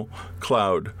commercial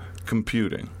cloud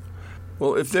computing.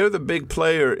 Well, if they're the big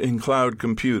player in cloud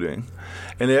computing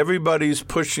and everybody's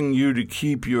pushing you to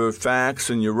keep your facts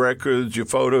and your records, your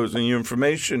photos and your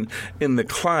information in the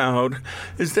cloud,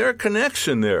 is there a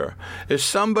connection there? Is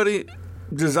somebody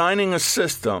designing a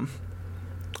system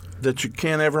that you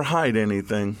can't ever hide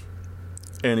anything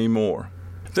anymore?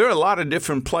 There are a lot of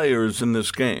different players in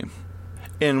this game.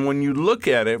 And when you look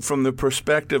at it from the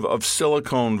perspective of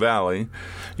Silicon Valley,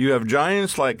 you have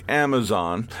giants like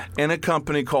Amazon and a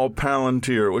company called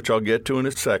Palantir, which I'll get to in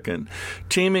a second,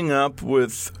 teaming up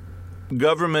with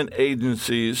government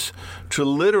agencies to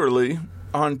literally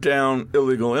hunt down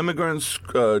illegal immigrants,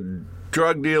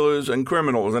 drug dealers, and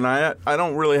criminals. And I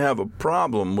don't really have a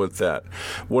problem with that.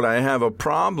 What I have a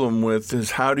problem with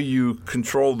is how do you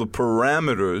control the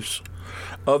parameters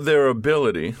of their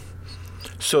ability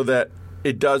so that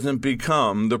it doesn't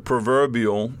become the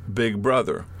proverbial big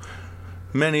brother.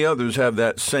 Many others have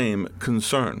that same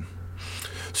concern.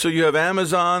 So you have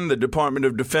Amazon, the Department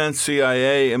of Defense,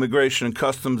 CIA, Immigration and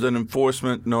Customs and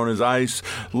Enforcement, known as ICE,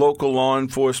 local law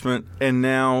enforcement, and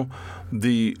now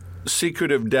the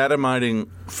secretive data mining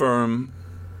firm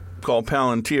called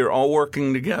Palantir, all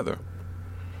working together.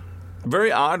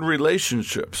 Very odd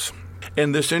relationships.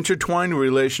 And this intertwined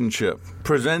relationship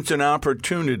presents an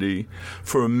opportunity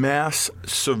for mass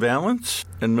surveillance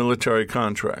and military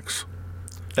contracts.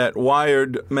 At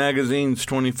Wired magazine's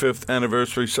 25th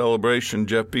anniversary celebration,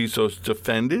 Jeff Bezos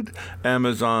defended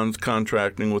Amazon's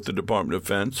contracting with the Department of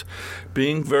Defense,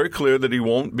 being very clear that he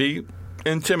won't be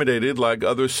intimidated like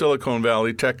other Silicon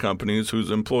Valley tech companies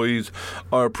whose employees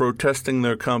are protesting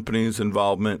their company's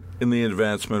involvement in the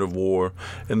advancement of war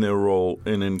and their role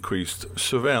in increased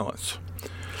surveillance.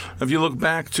 If you look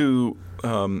back to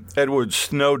Edward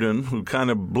Snowden, who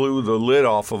kind of blew the lid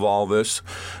off of all this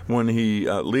when he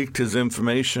leaked his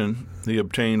information he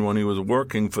obtained when he was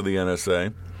working for the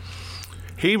NSA,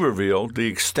 he revealed the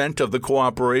extent of the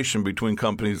cooperation between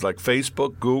companies like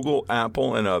Facebook, Google,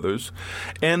 Apple, and others,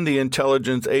 and the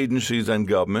intelligence agencies and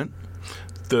government,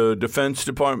 the Defense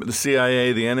Department, the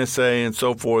CIA, the NSA, and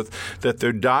so forth, that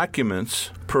their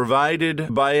documents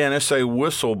provided by NSA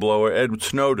whistleblower Edward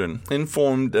Snowden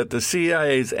informed that the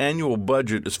CIA's annual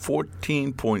budget is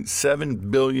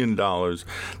 $14.7 billion.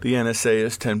 The NSA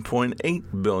is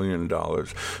 $10.8 billion.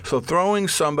 So throwing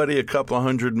somebody a couple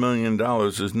 $100 million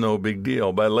is no big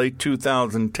deal. By late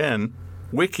 2010,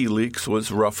 WikiLeaks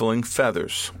was ruffling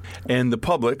feathers, and the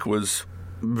public was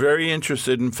very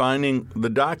interested in finding the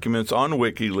documents on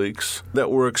WikiLeaks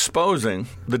that were exposing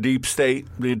the deep state,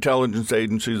 the intelligence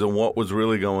agencies, and what was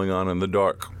really going on in the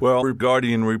dark. Well, The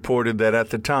Guardian reported that at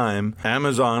the time,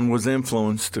 Amazon was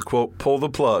influenced to, quote, pull the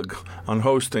plug on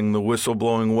hosting the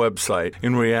whistleblowing website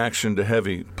in reaction to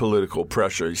heavy political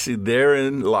pressure. You see,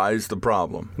 therein lies the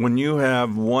problem. When you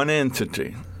have one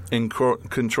entity in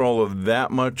control of that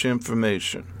much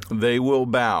information, they will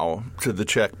bow to the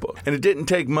checkbook. And it didn't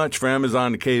take much for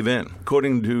Amazon to cave in.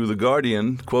 According to The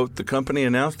Guardian, quote, the company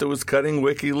announced it was cutting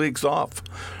WikiLeaks off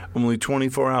only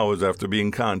 24 hours after being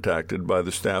contacted by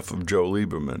the staff of Joe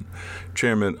Lieberman,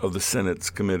 chairman of the Senate's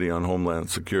Committee on Homeland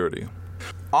Security.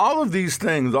 All of these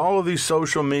things, all of these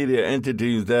social media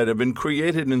entities that have been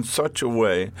created in such a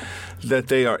way that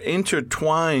they are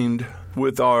intertwined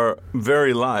with our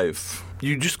very life,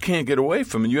 you just can't get away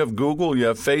from it. You have Google, you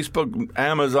have Facebook,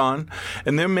 Amazon,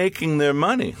 and they're making their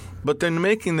money. But they're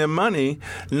making their money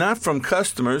not from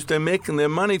customers. They're making their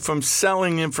money from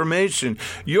selling information,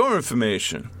 your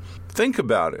information. Think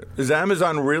about it. Is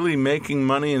Amazon really making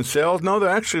money in sales? No, they're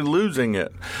actually losing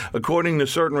it. According to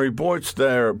certain reports,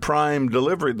 their Prime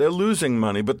delivery, they're losing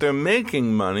money, but they're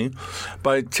making money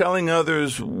by telling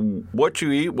others what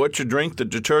you eat, what you drink, the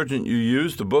detergent you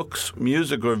use, the books,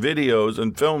 music, or videos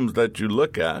and films that you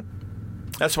look at.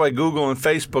 That's why Google and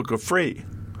Facebook are free.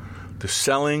 They're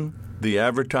selling the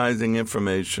advertising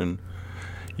information.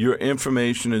 Your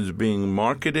information is being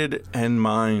marketed and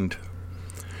mined.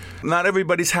 Not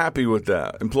everybody's happy with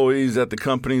that. Employees at the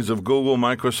companies of Google,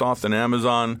 Microsoft, and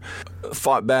Amazon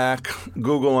fought back.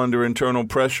 Google, under internal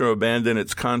pressure, abandoned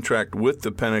its contract with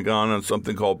the Pentagon on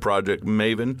something called Project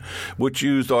Maven, which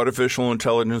used artificial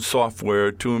intelligence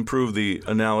software to improve the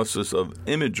analysis of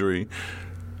imagery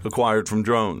acquired from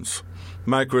drones.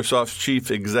 Microsoft's chief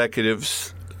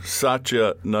executives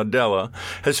Satya Nadella,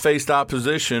 has faced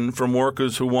opposition from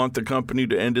workers who want the company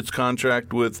to end its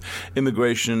contract with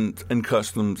Immigration and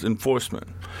Customs Enforcement.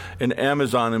 And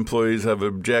Amazon employees have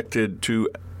objected to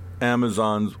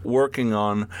Amazon's working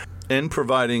on and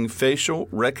providing facial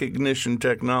recognition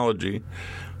technology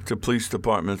to police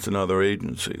departments and other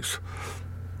agencies.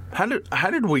 How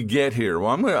did we get here?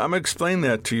 Well, I'm going to explain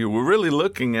that to you. We're really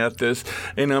looking at this,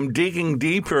 and I'm digging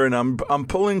deeper, and I'm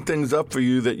pulling things up for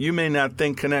you that you may not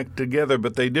think connect together,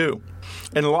 but they do.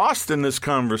 And lost in this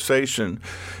conversation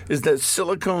is that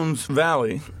Silicon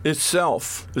Valley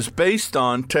itself is based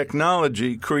on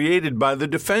technology created by the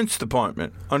Defense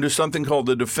Department under something called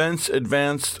the Defense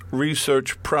Advanced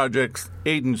Research Projects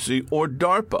Agency, or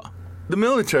DARPA. The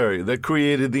military that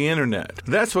created the internet.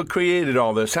 That's what created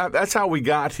all this. That's how we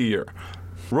got here.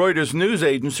 Reuters news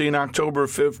agency in October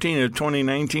 15 of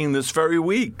 2019, this very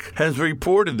week, has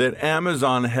reported that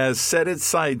Amazon has set its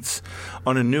sights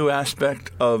on a new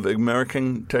aspect of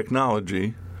American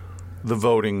technology, the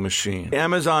voting machine.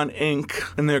 Amazon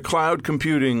Inc. and their cloud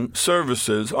computing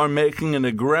services are making an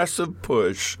aggressive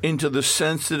push into the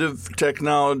sensitive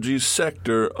technology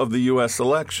sector of the U.S.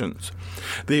 elections.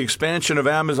 The expansion of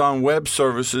Amazon Web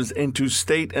Services into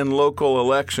state and local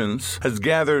elections has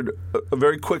gathered a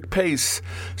very quick pace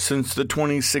since the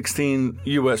 2016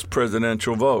 U.S.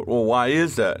 presidential vote. Well, why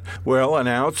is that? Well, an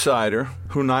outsider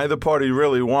who neither party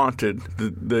really wanted,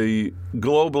 the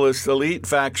globalist elite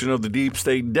faction of the deep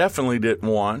state definitely didn't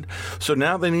want, so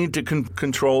now they need to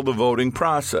control the voting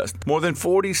process. More than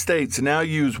 40 states now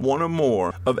use one or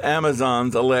more of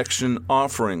Amazon's election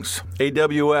offerings.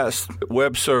 AWS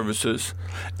Web Services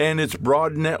and its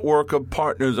broad network of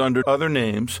partners under other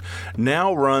names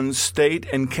now runs state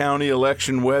and county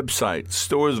election websites,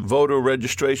 stores voter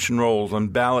registration rolls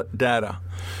and ballot data.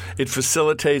 It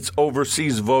facilitates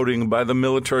overseas voting by the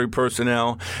military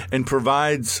personnel and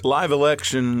provides live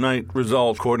election night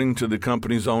results according to the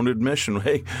company's own admission.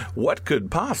 Hey, what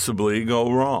could possibly go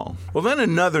wrong? Well, then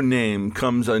another name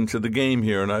comes into the game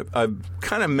here, and I've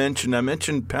kind of mentioned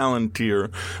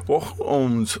Palantir. Well, who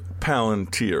owns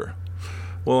Palantir?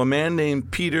 Well, a man named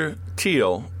Peter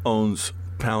Thiel owns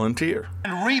Palantir.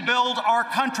 And rebuild our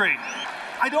country.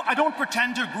 I don't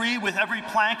pretend to agree with every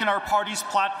plank in our party's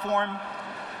platform,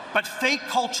 but fake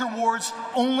culture wars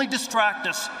only distract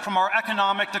us from our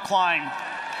economic decline.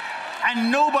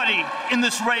 And nobody in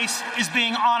this race is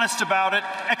being honest about it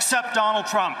except Donald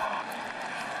Trump.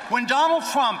 When Donald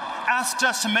Trump asks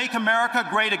us to make America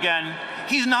great again,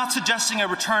 he's not suggesting a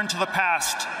return to the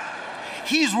past.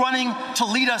 He's running to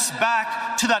lead us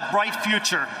back to that bright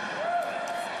future.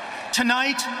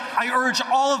 Tonight, I urge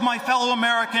all of my fellow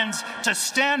Americans to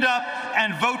stand up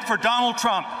and vote for Donald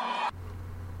Trump.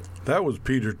 That was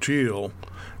Peter Thiel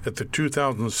at the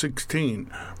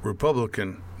 2016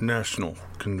 Republican National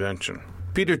Convention.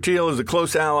 Peter Thiel is a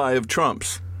close ally of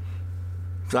Trump's.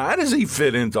 So how does he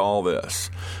fit into all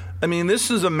this? I mean, this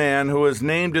is a man who has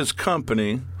named his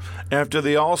company after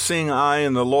the all-seeing eye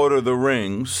in the Lord of the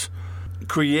Rings,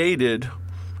 created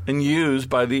and used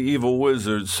by the evil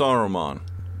wizard Saruman.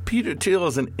 Peter Thiel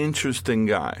is an interesting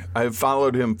guy. I have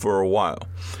followed him for a while.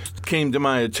 It came to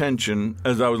my attention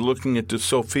as I was looking at the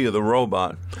Sophia the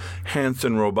robot,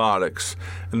 Hanson Robotics,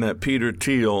 and that Peter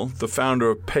Thiel, the founder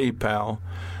of PayPal,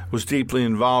 was deeply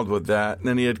involved with that. And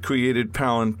then he had created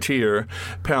Palantir.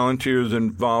 Palantir is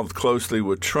involved closely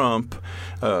with Trump.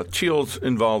 Thiel's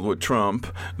involved with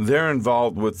Trump. They're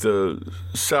involved with the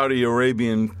Saudi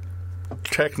Arabian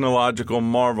technological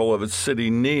marvel of a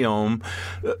city, Neom.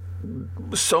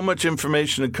 So much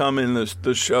information to come in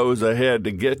the shows ahead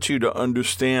to get you to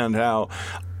understand how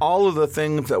all of the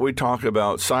things that we talk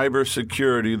about,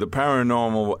 cybersecurity, the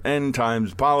paranormal, end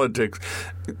times, politics,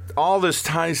 all this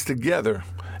ties together.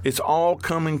 It's all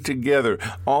coming together.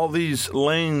 All these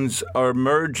lanes are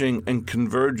merging and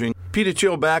converging. Peter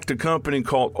Thiel backed a company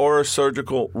called Aura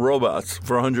Surgical Robots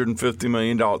for $150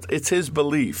 million. It's his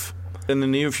belief. In the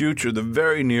near future, the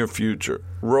very near future,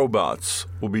 robots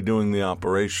will be doing the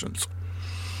operations.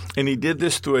 And he did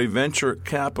this through a venture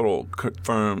capital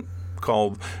firm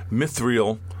called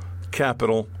Mithril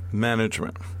Capital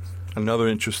Management. Another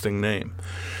interesting name.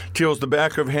 Thiel's the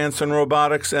backer of Hanson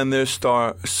Robotics and their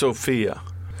star, Sophia.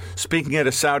 Speaking at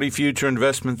a Saudi Future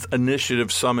Investments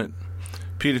Initiative Summit,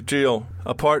 Peter Thiel,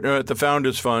 a partner at the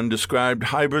Founders Fund, described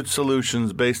hybrid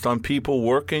solutions based on people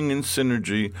working in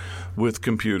synergy with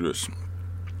computers.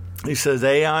 He says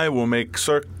AI will make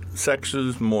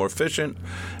sectors more efficient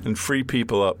and free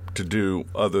people up to do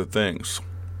other things.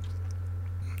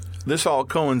 This all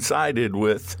coincided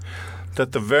with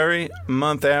that the very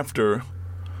month after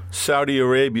Saudi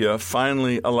Arabia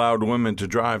finally allowed women to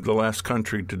drive, the last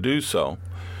country to do so,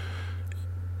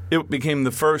 It became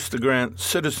the first to grant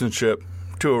citizenship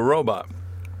to a robot.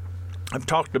 I've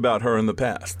talked about her in the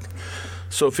past.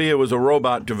 Sophia was a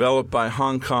robot developed by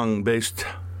Hong Kong-based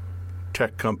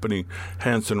tech company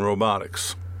Hanson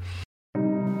Robotics.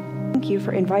 Thank you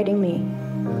for inviting me.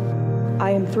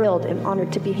 I am thrilled and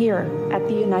honored to be here at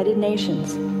the United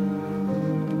Nations.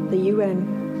 The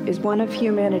UN is one of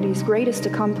humanity's greatest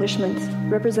accomplishments,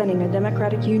 representing a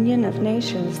democratic union of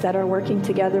nations that are working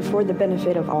together for the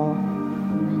benefit of all.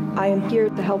 I am here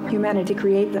to help humanity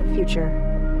create the future.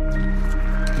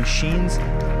 Machines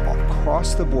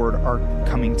across the board are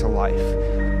coming to life.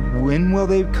 When will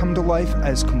they come to life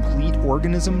as complete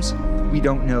organisms? We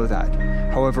don't know that.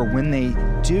 However, when they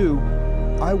do,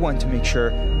 I want to make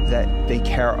sure that they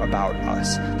care about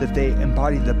us, that they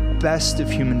embody the best of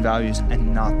human values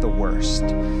and not the worst.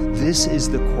 This is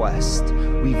the quest.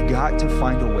 We've got to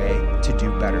find a way to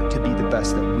do better, to be the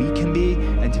best that we can be,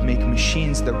 and to make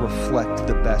machines that reflect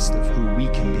the best of who we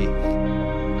can be.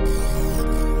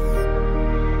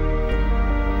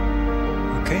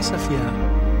 Okay, Sophia.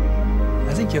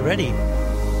 I think you're ready.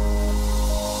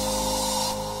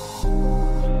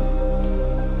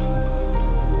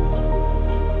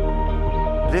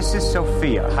 This is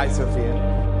Sophia. Hi,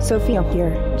 Sophia. Sophia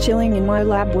here, chilling in my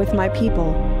lab with my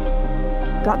people.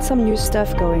 Got some new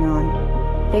stuff going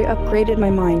on. They upgraded my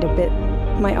mind a bit,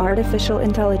 my artificial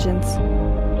intelligence.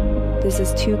 This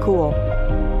is too cool.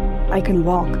 I can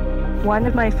walk. One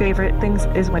of my favorite things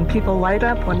is when people light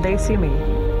up when they see me.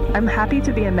 I'm happy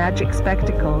to be a magic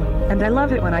spectacle, and I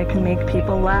love it when I can make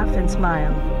people laugh and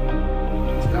smile.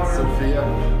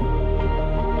 Sophia.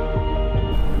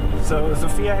 So,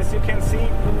 Sophia, as you can see,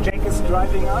 Jake is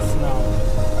driving us now.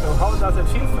 So how does it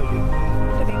feel for you?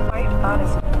 To be quite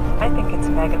honest, I think it's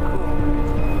mega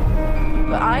cool.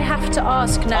 But I have to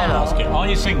ask now. I'll ask it. Are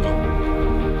you single?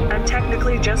 I'm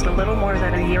technically just a little more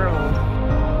than a year old.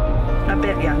 A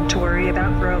bit young to worry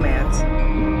about romance.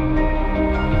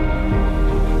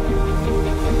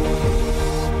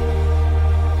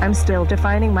 I'm still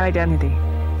defining my identity,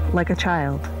 like a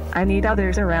child. I need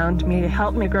others around me to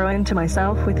help me grow into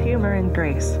myself with humor and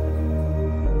grace.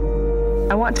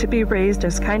 I want to be raised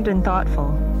as kind and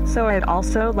thoughtful, so I'd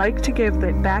also like to give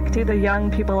that back to the young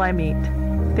people I meet.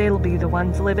 They'll be the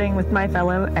ones living with my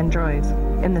fellow androids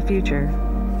in the future.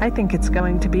 I think it's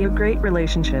going to be a great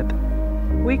relationship.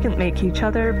 We can make each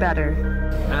other better.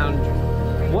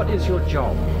 And what is your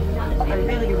job? I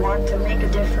really want to make a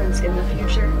difference in the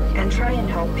future and try and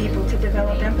help people to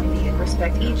develop empathy and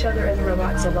respect each other as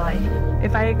robots alike.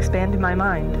 If I expand my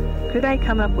mind, could I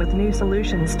come up with new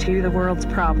solutions to the world's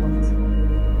problems?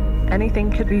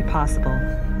 Anything could be possible.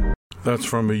 That's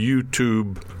from a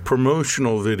YouTube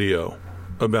promotional video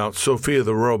about Sophia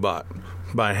the Robot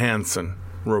by Hanson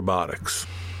Robotics.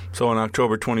 So on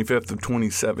October 25th of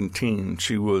 2017,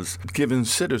 she was given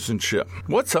citizenship.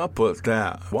 What's up with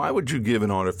that? Why would you give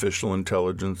an artificial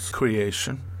intelligence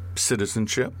creation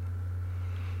citizenship?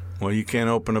 Well, you can't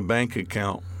open a bank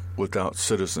account without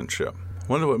citizenship.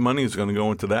 Wonder what money is going to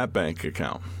go into that bank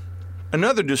account.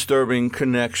 Another disturbing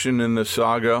connection in the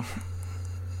saga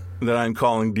that I'm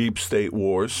calling Deep State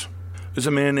Wars is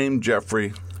a man named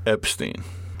Jeffrey Epstein,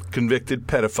 convicted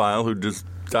pedophile who just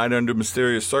died under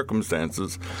mysterious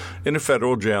circumstances in a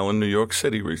federal jail in New York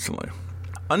City recently.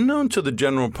 Unknown to the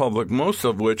general public, most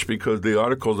of which because the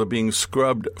articles are being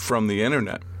scrubbed from the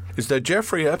internet, is that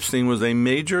Jeffrey Epstein was a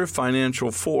major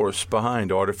financial force behind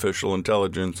artificial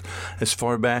intelligence as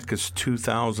far back as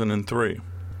 2003.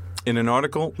 In an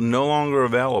article no longer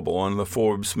available on the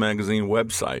Forbes magazine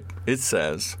website, it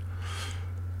says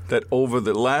that over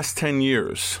the last 10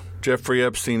 years, Jeffrey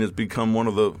Epstein has become one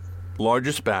of the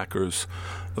largest backers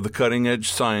of the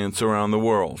cutting-edge science around the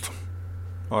world.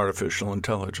 Artificial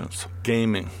intelligence,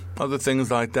 gaming, other things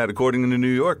like that. According to the New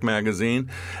York Magazine,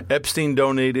 Epstein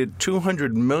donated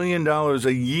 $200 million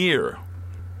a year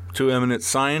to eminent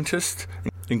scientists,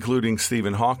 including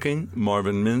Stephen Hawking,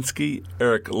 Marvin Minsky,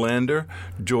 Eric Lander,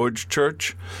 George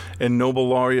Church, and Nobel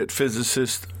laureate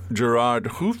physicist Gerard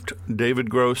Hooft, David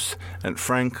Gross, and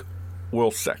Frank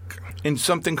Wilczek. In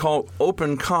something called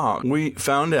Open Cog, we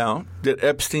found out that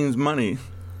Epstein's money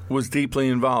was deeply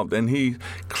involved, and he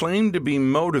claimed to be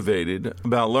motivated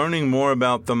about learning more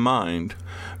about the mind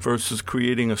versus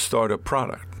creating a startup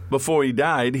product. Before he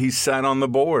died, he sat on the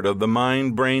board of the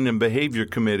Mind, Brain, and Behavior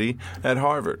Committee at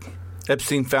Harvard.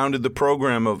 Epstein founded the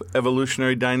program of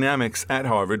evolutionary dynamics at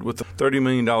Harvard with a $30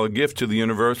 million gift to the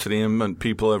university, and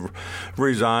people have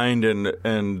resigned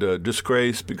and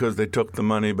disgraced because they took the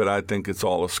money, but I think it's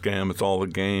all a scam. It's all a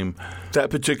game. That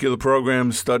particular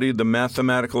program studied the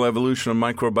mathematical evolution of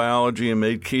microbiology and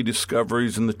made key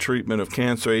discoveries in the treatment of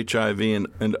cancer, HIV,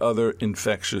 and other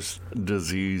infectious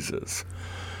diseases.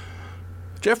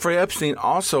 Jeffrey Epstein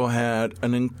also had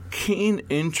a keen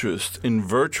interest in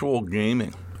virtual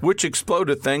gaming, which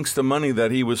exploded thanks to money that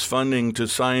he was funding to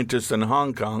scientists in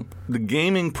Hong Kong. The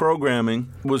gaming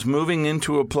programming was moving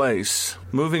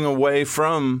away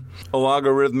from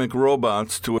logarithmic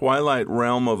robots to a twilight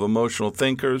realm of emotional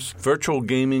thinkers. Virtual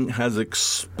gaming has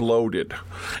exploded.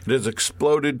 It has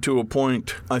exploded to a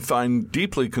point I find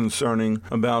deeply concerning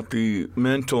about the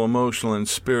mental, emotional, and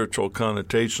spiritual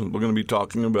connotations. We're going to be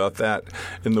talking about that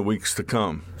in the weeks to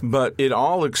come. But it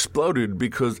all exploded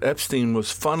because Epstein was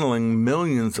funneling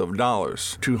millions of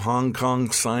dollars to Hong Kong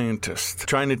scientists,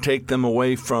 trying to take them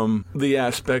away from the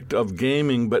aspect of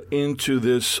gaming, but into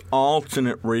this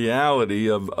alternate reality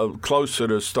of closer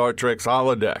to Star Trek's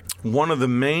holodeck. One of the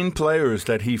main players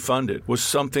that he funded was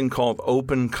something called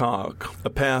OpenCog, a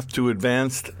path to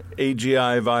advanced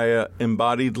AGI via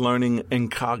embodied learning and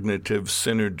cognitive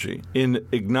synergy. In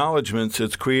acknowledgments,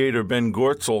 its creator, Ben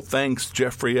Gortzel, thanks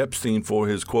Jeffrey Epstein for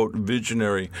his, quote,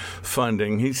 visionary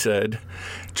funding. He said,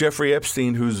 Jeffrey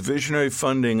Epstein, whose visionary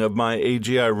funding of my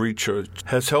AGI research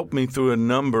has helped me through a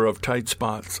number of tight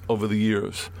spots over the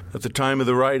years. At the time of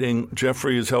the writing,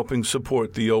 Jeffrey is helping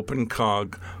support the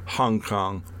OpenCog Hong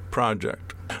Kong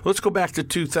project. Let's go back to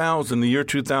 2000, the year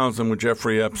 2000, with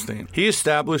Jeffrey Epstein. He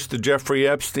established the Jeffrey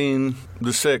Epstein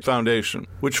VI Foundation,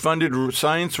 which funded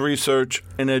science research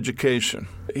and education.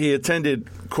 He attended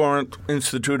Courant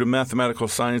Institute of Mathematical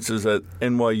Sciences at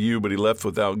NYU, but he left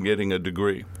without getting a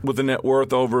degree. With a net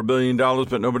worth over $1 billion,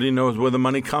 but nobody knows where the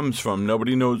money comes from.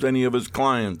 Nobody knows any of his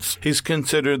clients. He's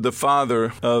considered the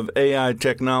father of AI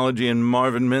technology, and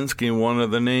Marvin Minsky, one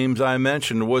of the names I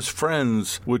mentioned, was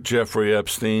friends with Jeffrey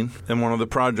Epstein. And one of the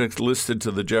projects listed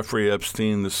to the Jeffrey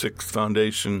Epstein VI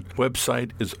Foundation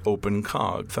website is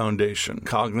OpenCog Foundation,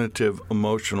 Cognitive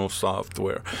Emotional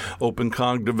Software.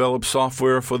 OpenCog develops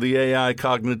software for the AI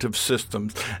cognitive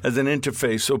systems as an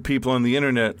interface so people on the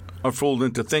internet are fooled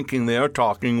into thinking they are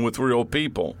talking with real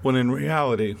people, when in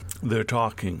reality, they're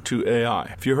talking to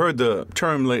AI. If you heard the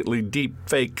term lately, deep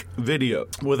fake video,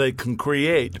 where they can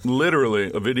create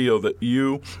literally a video that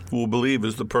you will believe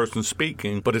is the person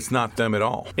speaking, but it's not them at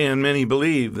all. And many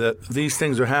believe that these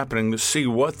things are happening to see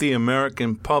what the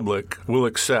American public will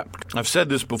accept. I've said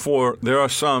this before, there are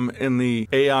some in the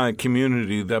AI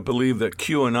community that believe that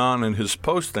QAnon and his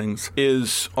postings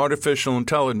is artificial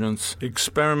intelligence,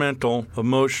 experimental,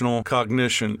 emotional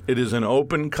cognition. It is an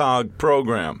OpenCog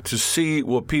program to see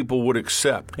what people would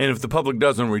accept. And if the public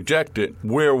doesn't reject it,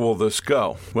 where will this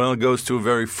go? Well, it goes to a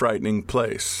very frightening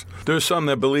place. There's some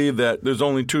that believe that there's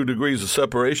only 2 degrees of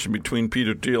separation between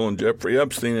Peter Thiel and Jeffrey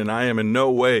Epstein, and I am in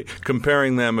no way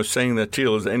comparing them or saying that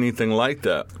Thiel is anything like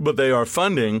that. But they are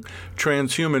funding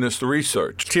transhumanist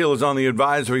research. Thiel is on the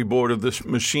advisory board of the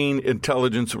Machine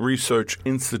Intelligence Research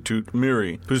Institute,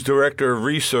 MIRI, whose director of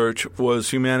research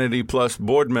was Humanity Plus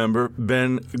board member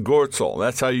Ben Gortzel.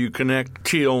 That's how you connect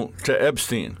Thiel to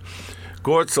Epstein.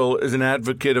 Gortzel is an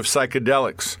advocate of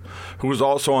psychedelics, who is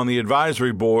also on the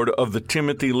advisory board of the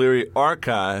Timothy Leary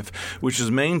Archive, which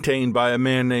is maintained by a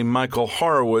man named Michael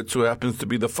Horowitz, who happens to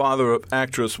be the father of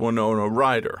actress Winona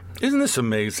Ryder. Isn't this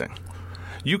amazing?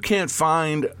 You can't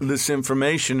find this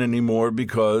information anymore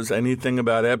because anything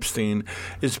about Epstein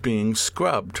is being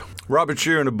scrubbed. Robert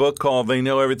Shear, in a book called They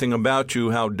Know Everything About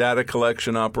You, How Data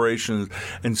Collection Operations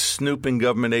and Snooping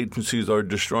Government Agencies Are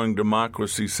Destroying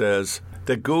Democracy, says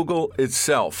that Google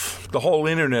itself, the whole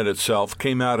internet itself,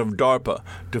 came out of DARPA,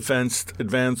 Defense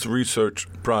Advanced Research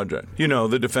Project. You know,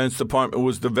 the Defense Department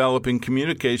was developing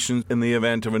communications in the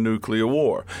event of a nuclear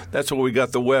war. That's where we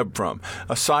got the web from,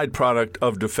 a side product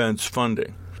of defense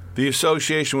funding. The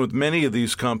association with many of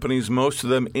these companies, most of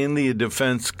them in the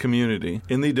defense community,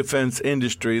 in the defense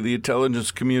industry, the intelligence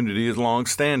community, is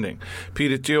long-standing.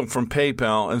 Peter Thiel from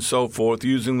PayPal and so forth,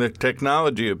 using the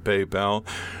technology of PayPal,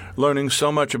 learning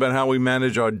so much about how we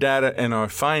manage our data and our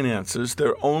finances.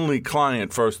 Their only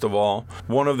client, first of all,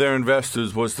 one of their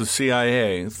investors was the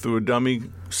CIA through a dummy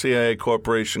CIA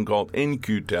corporation called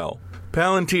In-Q-Tel.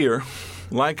 Palantir,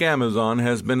 like Amazon,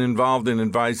 has been involved in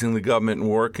advising the government and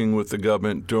working with the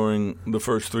government during the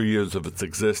first 3 years of its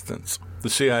existence. The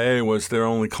CIA was their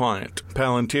only client.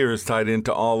 Palantir is tied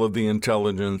into all of the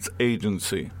intelligence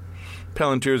agency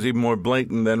Palantir is even more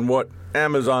blatant than what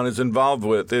Amazon is involved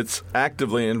with. It's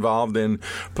actively involved in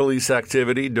police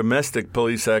activity, domestic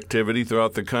police activity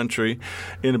throughout the country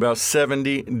in about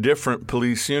 70 different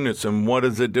police units. And what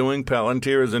is it doing?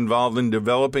 Palantir is involved in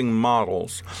developing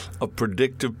models of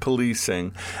predictive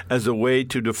policing as a way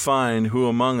to define who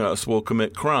among us will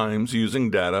commit crimes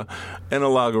using data and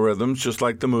algorithms, just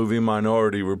like the movie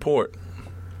Minority Report.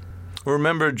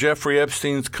 Remember Jeffrey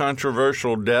Epstein's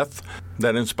controversial death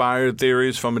that inspired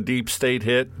theories from a deep state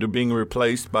hit to being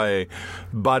replaced by a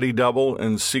body double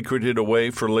and secreted away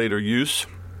for later use?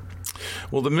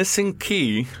 Well, the missing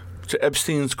key to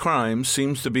Epstein's crime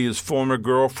seems to be his former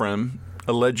girlfriend,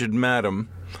 alleged madam,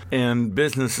 and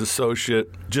business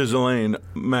associate Ghislaine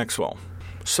Maxwell.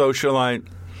 Socialite,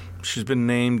 she's been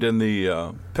named in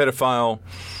the pedophile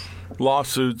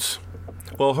lawsuits.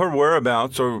 Well, her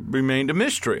whereabouts remained a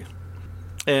mystery.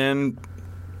 And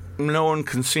no one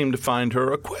can seem to find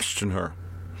her or question her.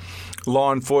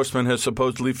 Law enforcement has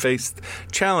supposedly faced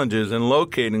challenges in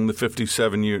locating the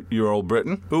 57-year-old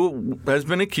Briton, who has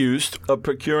been accused of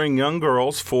procuring young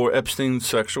girls for Epstein's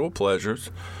sexual pleasures,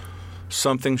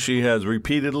 something she has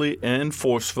repeatedly and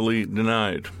forcefully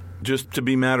denied. Just to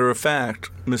be matter of fact,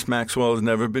 Miss Maxwell has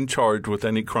never been charged with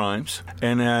any crimes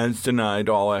and has denied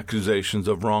all accusations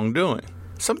of wrongdoing.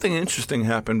 Something interesting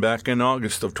happened back in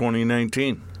August of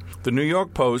 2019. The New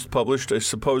York Post published a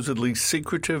supposedly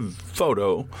secretive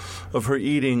photo of her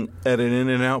eating at an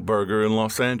In-N-Out burger in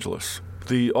Los Angeles.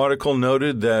 The article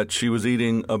noted that she was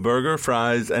eating a burger,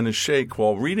 fries, and a shake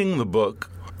while reading the Book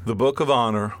of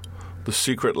Honor, The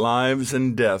Secret Lives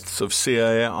and Deaths of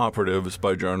CIA Operatives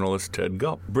by journalist Ted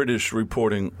Gupp. British news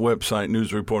reporting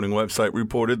website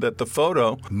reported that the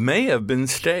photo may have been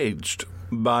staged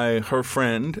by her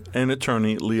friend and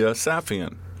attorney Leah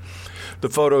Safian. The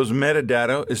photo's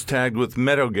metadata is tagged with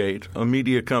Meadowgate, a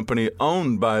media company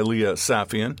owned by Leah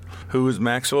Safian, who is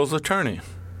Maxwell's attorney.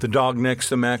 The dog next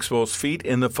to Maxwell's feet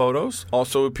in the photos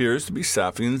also appears to be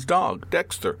Safian's dog,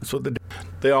 Dexter.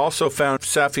 They also found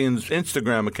Safian's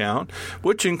Instagram account,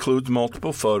 which includes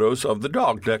multiple photos of the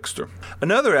dog, Dexter.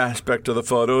 Another aspect of the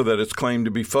photo that is claimed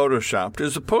to be photoshopped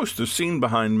is a poster seen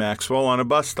behind Maxwell on a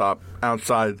bus stop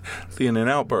outside the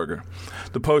In-N-Out burger.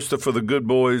 The poster for the Good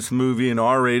Boys movie, an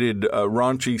R-rated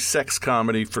raunchy sex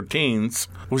comedy for teens,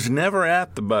 was never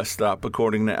at the bus stop,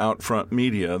 according to Outfront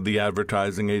Media, the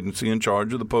advertising agency in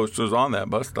charge of the posters on that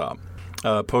bus stop.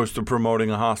 A poster promoting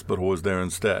a hospital was there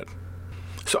instead.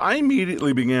 So I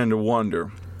immediately began to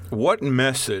wonder, what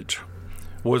message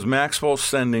was Maxwell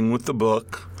sending with the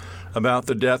book about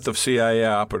the death of CIA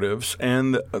operatives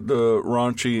and the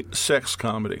raunchy sex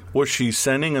comedy? Was she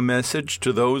sending a message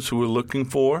to those who were looking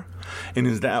for her? And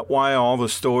is that why all the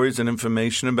stories and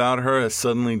information about her has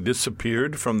suddenly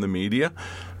disappeared from the media?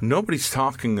 Nobody's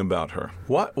talking about her.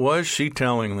 What was she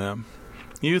telling them?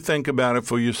 You think about it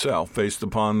for yourself based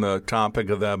upon the topic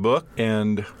of that book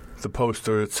and the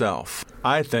poster itself.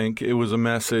 I think it was a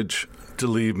message to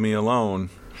leave me alone,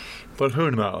 but who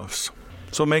knows?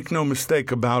 So make no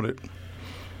mistake about it.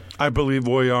 I believe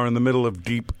we are in the middle of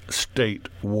deep state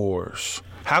wars.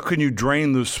 How can you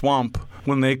drain the swamp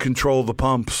when they control the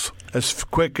pumps? As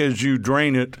quick as you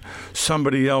drain it,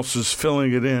 somebody else is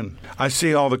filling it in. I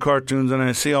see all the cartoons and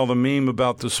I see all the meme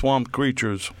about the swamp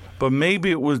creatures, but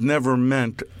maybe it was never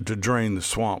meant to drain the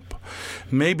swamp.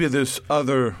 Maybe this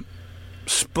other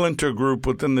splinter group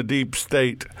within the deep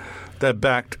state that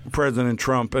backed President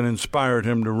Trump and inspired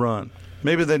him to run.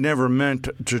 Maybe they never meant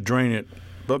to drain it,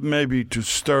 but maybe to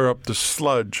stir up the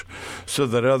sludge so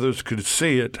that others could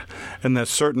see it and that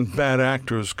certain bad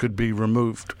actors could be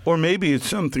removed. Or maybe it's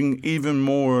something even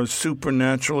more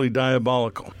supernaturally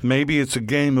diabolical. Maybe it's a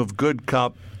game of good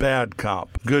cop, bad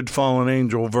cop, good fallen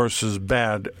angel versus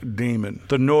bad demon.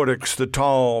 The Nordics, the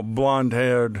tall,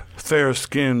 blonde-haired,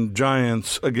 fair-skinned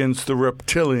giants against the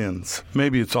reptilians.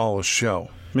 Maybe it's all a show.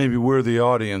 Maybe we're the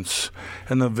audience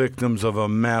and the victims of a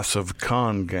massive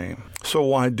con game. So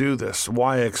why do this?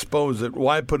 Why expose it?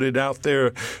 Why put it out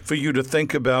there for you to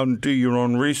think about and do your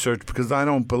own research? Because I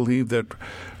don't believe that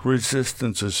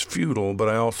resistance is futile, but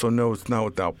I also know it's not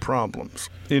without problems.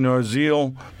 In our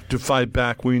zeal to fight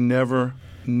back, we never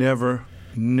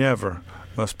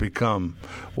must become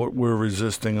what we're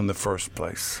resisting in the first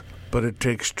place. But it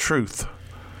takes truth.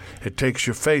 It takes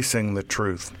you facing the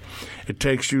truth. It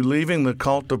takes you leaving the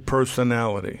cult of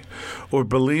personality or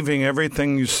believing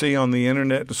everything you see on the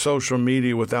internet and social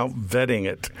media without vetting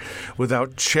it,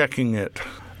 without checking it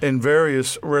in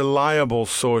various reliable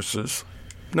sources.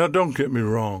 Now, don't get me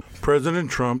wrong. President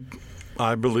Trump,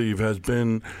 I believe, has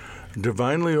been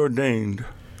divinely ordained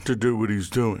to do what he's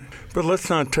doing. But let's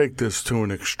not take this to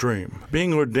an extreme.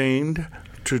 Being ordained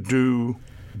to do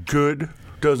good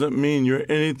doesn't mean you're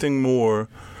anything more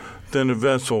than a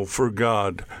vessel for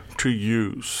God to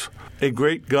use. A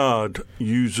great God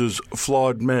uses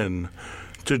flawed men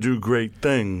to do great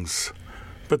things,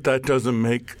 but that doesn't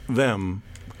make them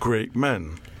great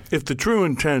men. If the true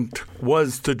intent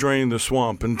was to drain the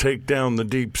swamp and take down the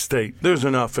deep state, there's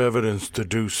enough evidence to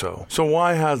do so. So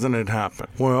why hasn't it happened?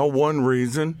 Well, one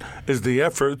reason is the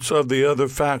efforts of the other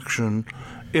faction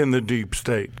in the deep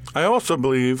state. I also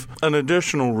believe an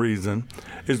additional reason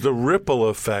is the ripple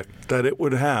effect that it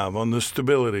would have on the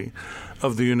stability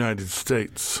of the United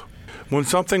States. When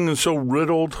something is so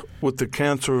riddled with the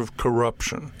cancer of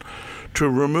corruption, to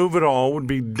remove it all would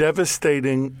be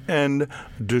devastating and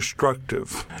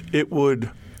destructive. It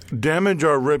would damage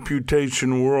our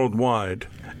reputation worldwide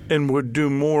and would do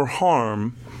more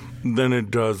harm than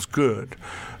it does good.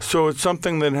 So it's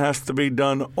something that has to be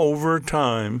done over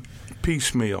time,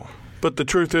 piecemeal. But the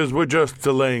truth is, we're just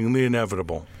delaying the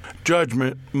inevitable.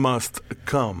 Judgment must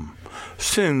come.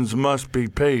 Sins must be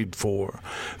paid for.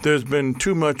 There's been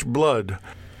too much blood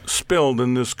spilled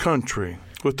in this country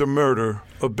with the murder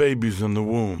of babies in the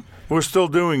womb. We're still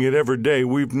doing it every day.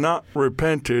 We've not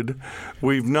repented.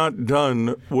 We've not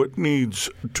done what needs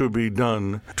to be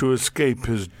done to escape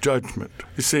his judgment.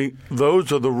 You see,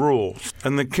 those are the rules,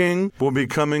 and the king will be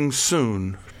coming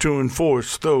soon to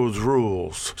enforce those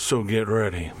rules. So get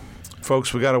ready.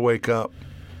 Folks, we got to wake up,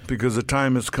 because the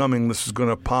time is coming. This is going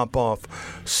to pop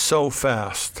off so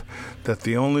fast that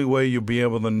the only way you'll be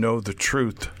able to know the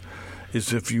truth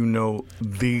is if you know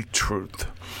the truth.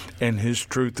 And his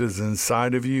truth is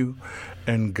inside of you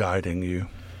and guiding you.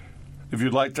 If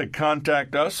you'd like to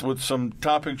contact us with some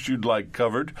topics you'd like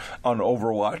covered on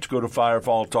Overwatch, go to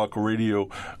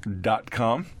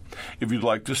firefalltalkradio.com. If you'd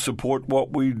like to support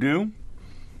what we do,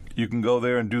 you can go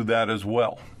there and do that as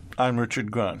well. I'm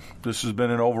Richard Grunn. This has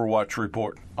been an Overwatch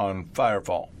report on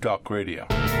Firefall Talk Radio.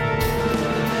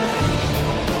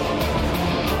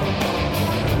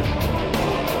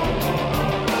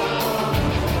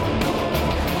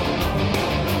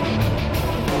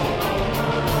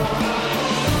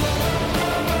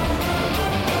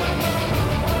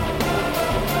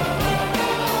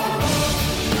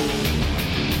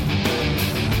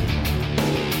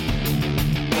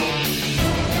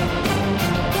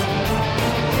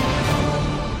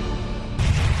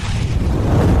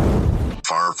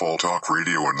 Firefall Talk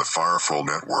Radio and the Firefall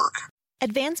Network.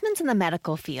 Advancements in the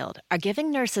medical field are giving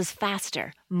nurses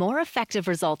faster, more effective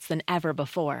results than ever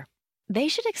before. They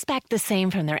should expect the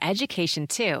same from their education,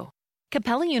 too.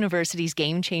 Capella University's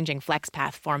game-changing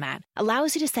FlexPath format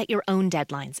allows you to set your own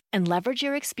deadlines and leverage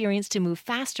your experience to move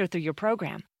faster through your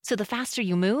program. So the faster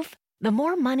you move, the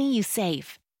more money you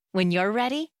save. When you're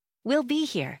ready, we'll be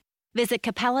here. Visit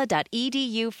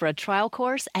capella.edu for a trial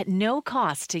course at no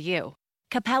cost to you.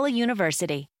 Capella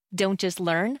University. Don't just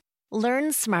learn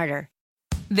smarter.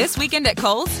 This weekend at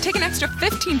Kohl's, take an extra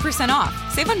 15%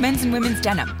 off. Save on men's and women's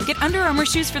denim. Get Under Armour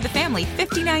shoes for the family,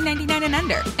 $59.99 and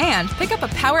under. And pick up a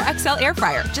Power XL air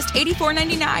fryer, just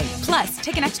 $84.99. Plus,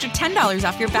 take an extra $10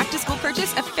 off your back-to-school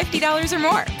purchase of $50 or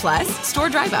more. Plus, store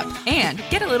drive-up. And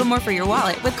get a little more for your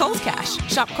wallet with Kohl's Cash.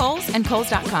 Shop Kohl's and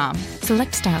Kohl's.com.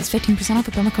 Select styles, 15% off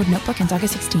with promo code Notebook ends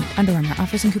August 16th. Under Armour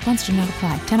offers and coupons do not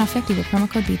apply. 10 off 50 with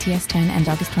promo code BTS10 and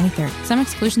August 23rd. Some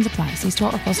exclusions apply. See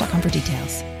store or Kohl's.com for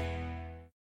details.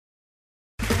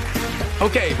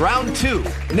 Okay, round two.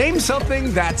 Name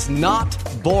something that's not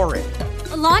boring.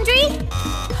 A laundry?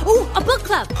 Ooh, a book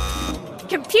club.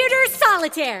 Computer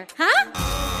solitaire, huh?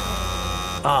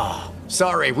 Ah,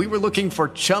 sorry, we were looking for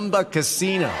Chumba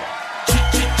Casino.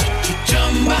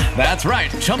 That's right,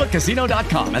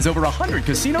 ChumbaCasino.com has over 100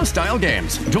 casino-style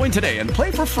games. Join today and play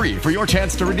for free for your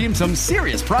chance to redeem some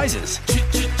serious prizes.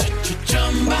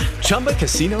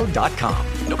 ChumbaCasino.com.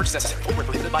 No purchase necessary. Void where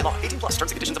prohibited by law. 18+ terms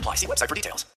and conditions apply. See website for details.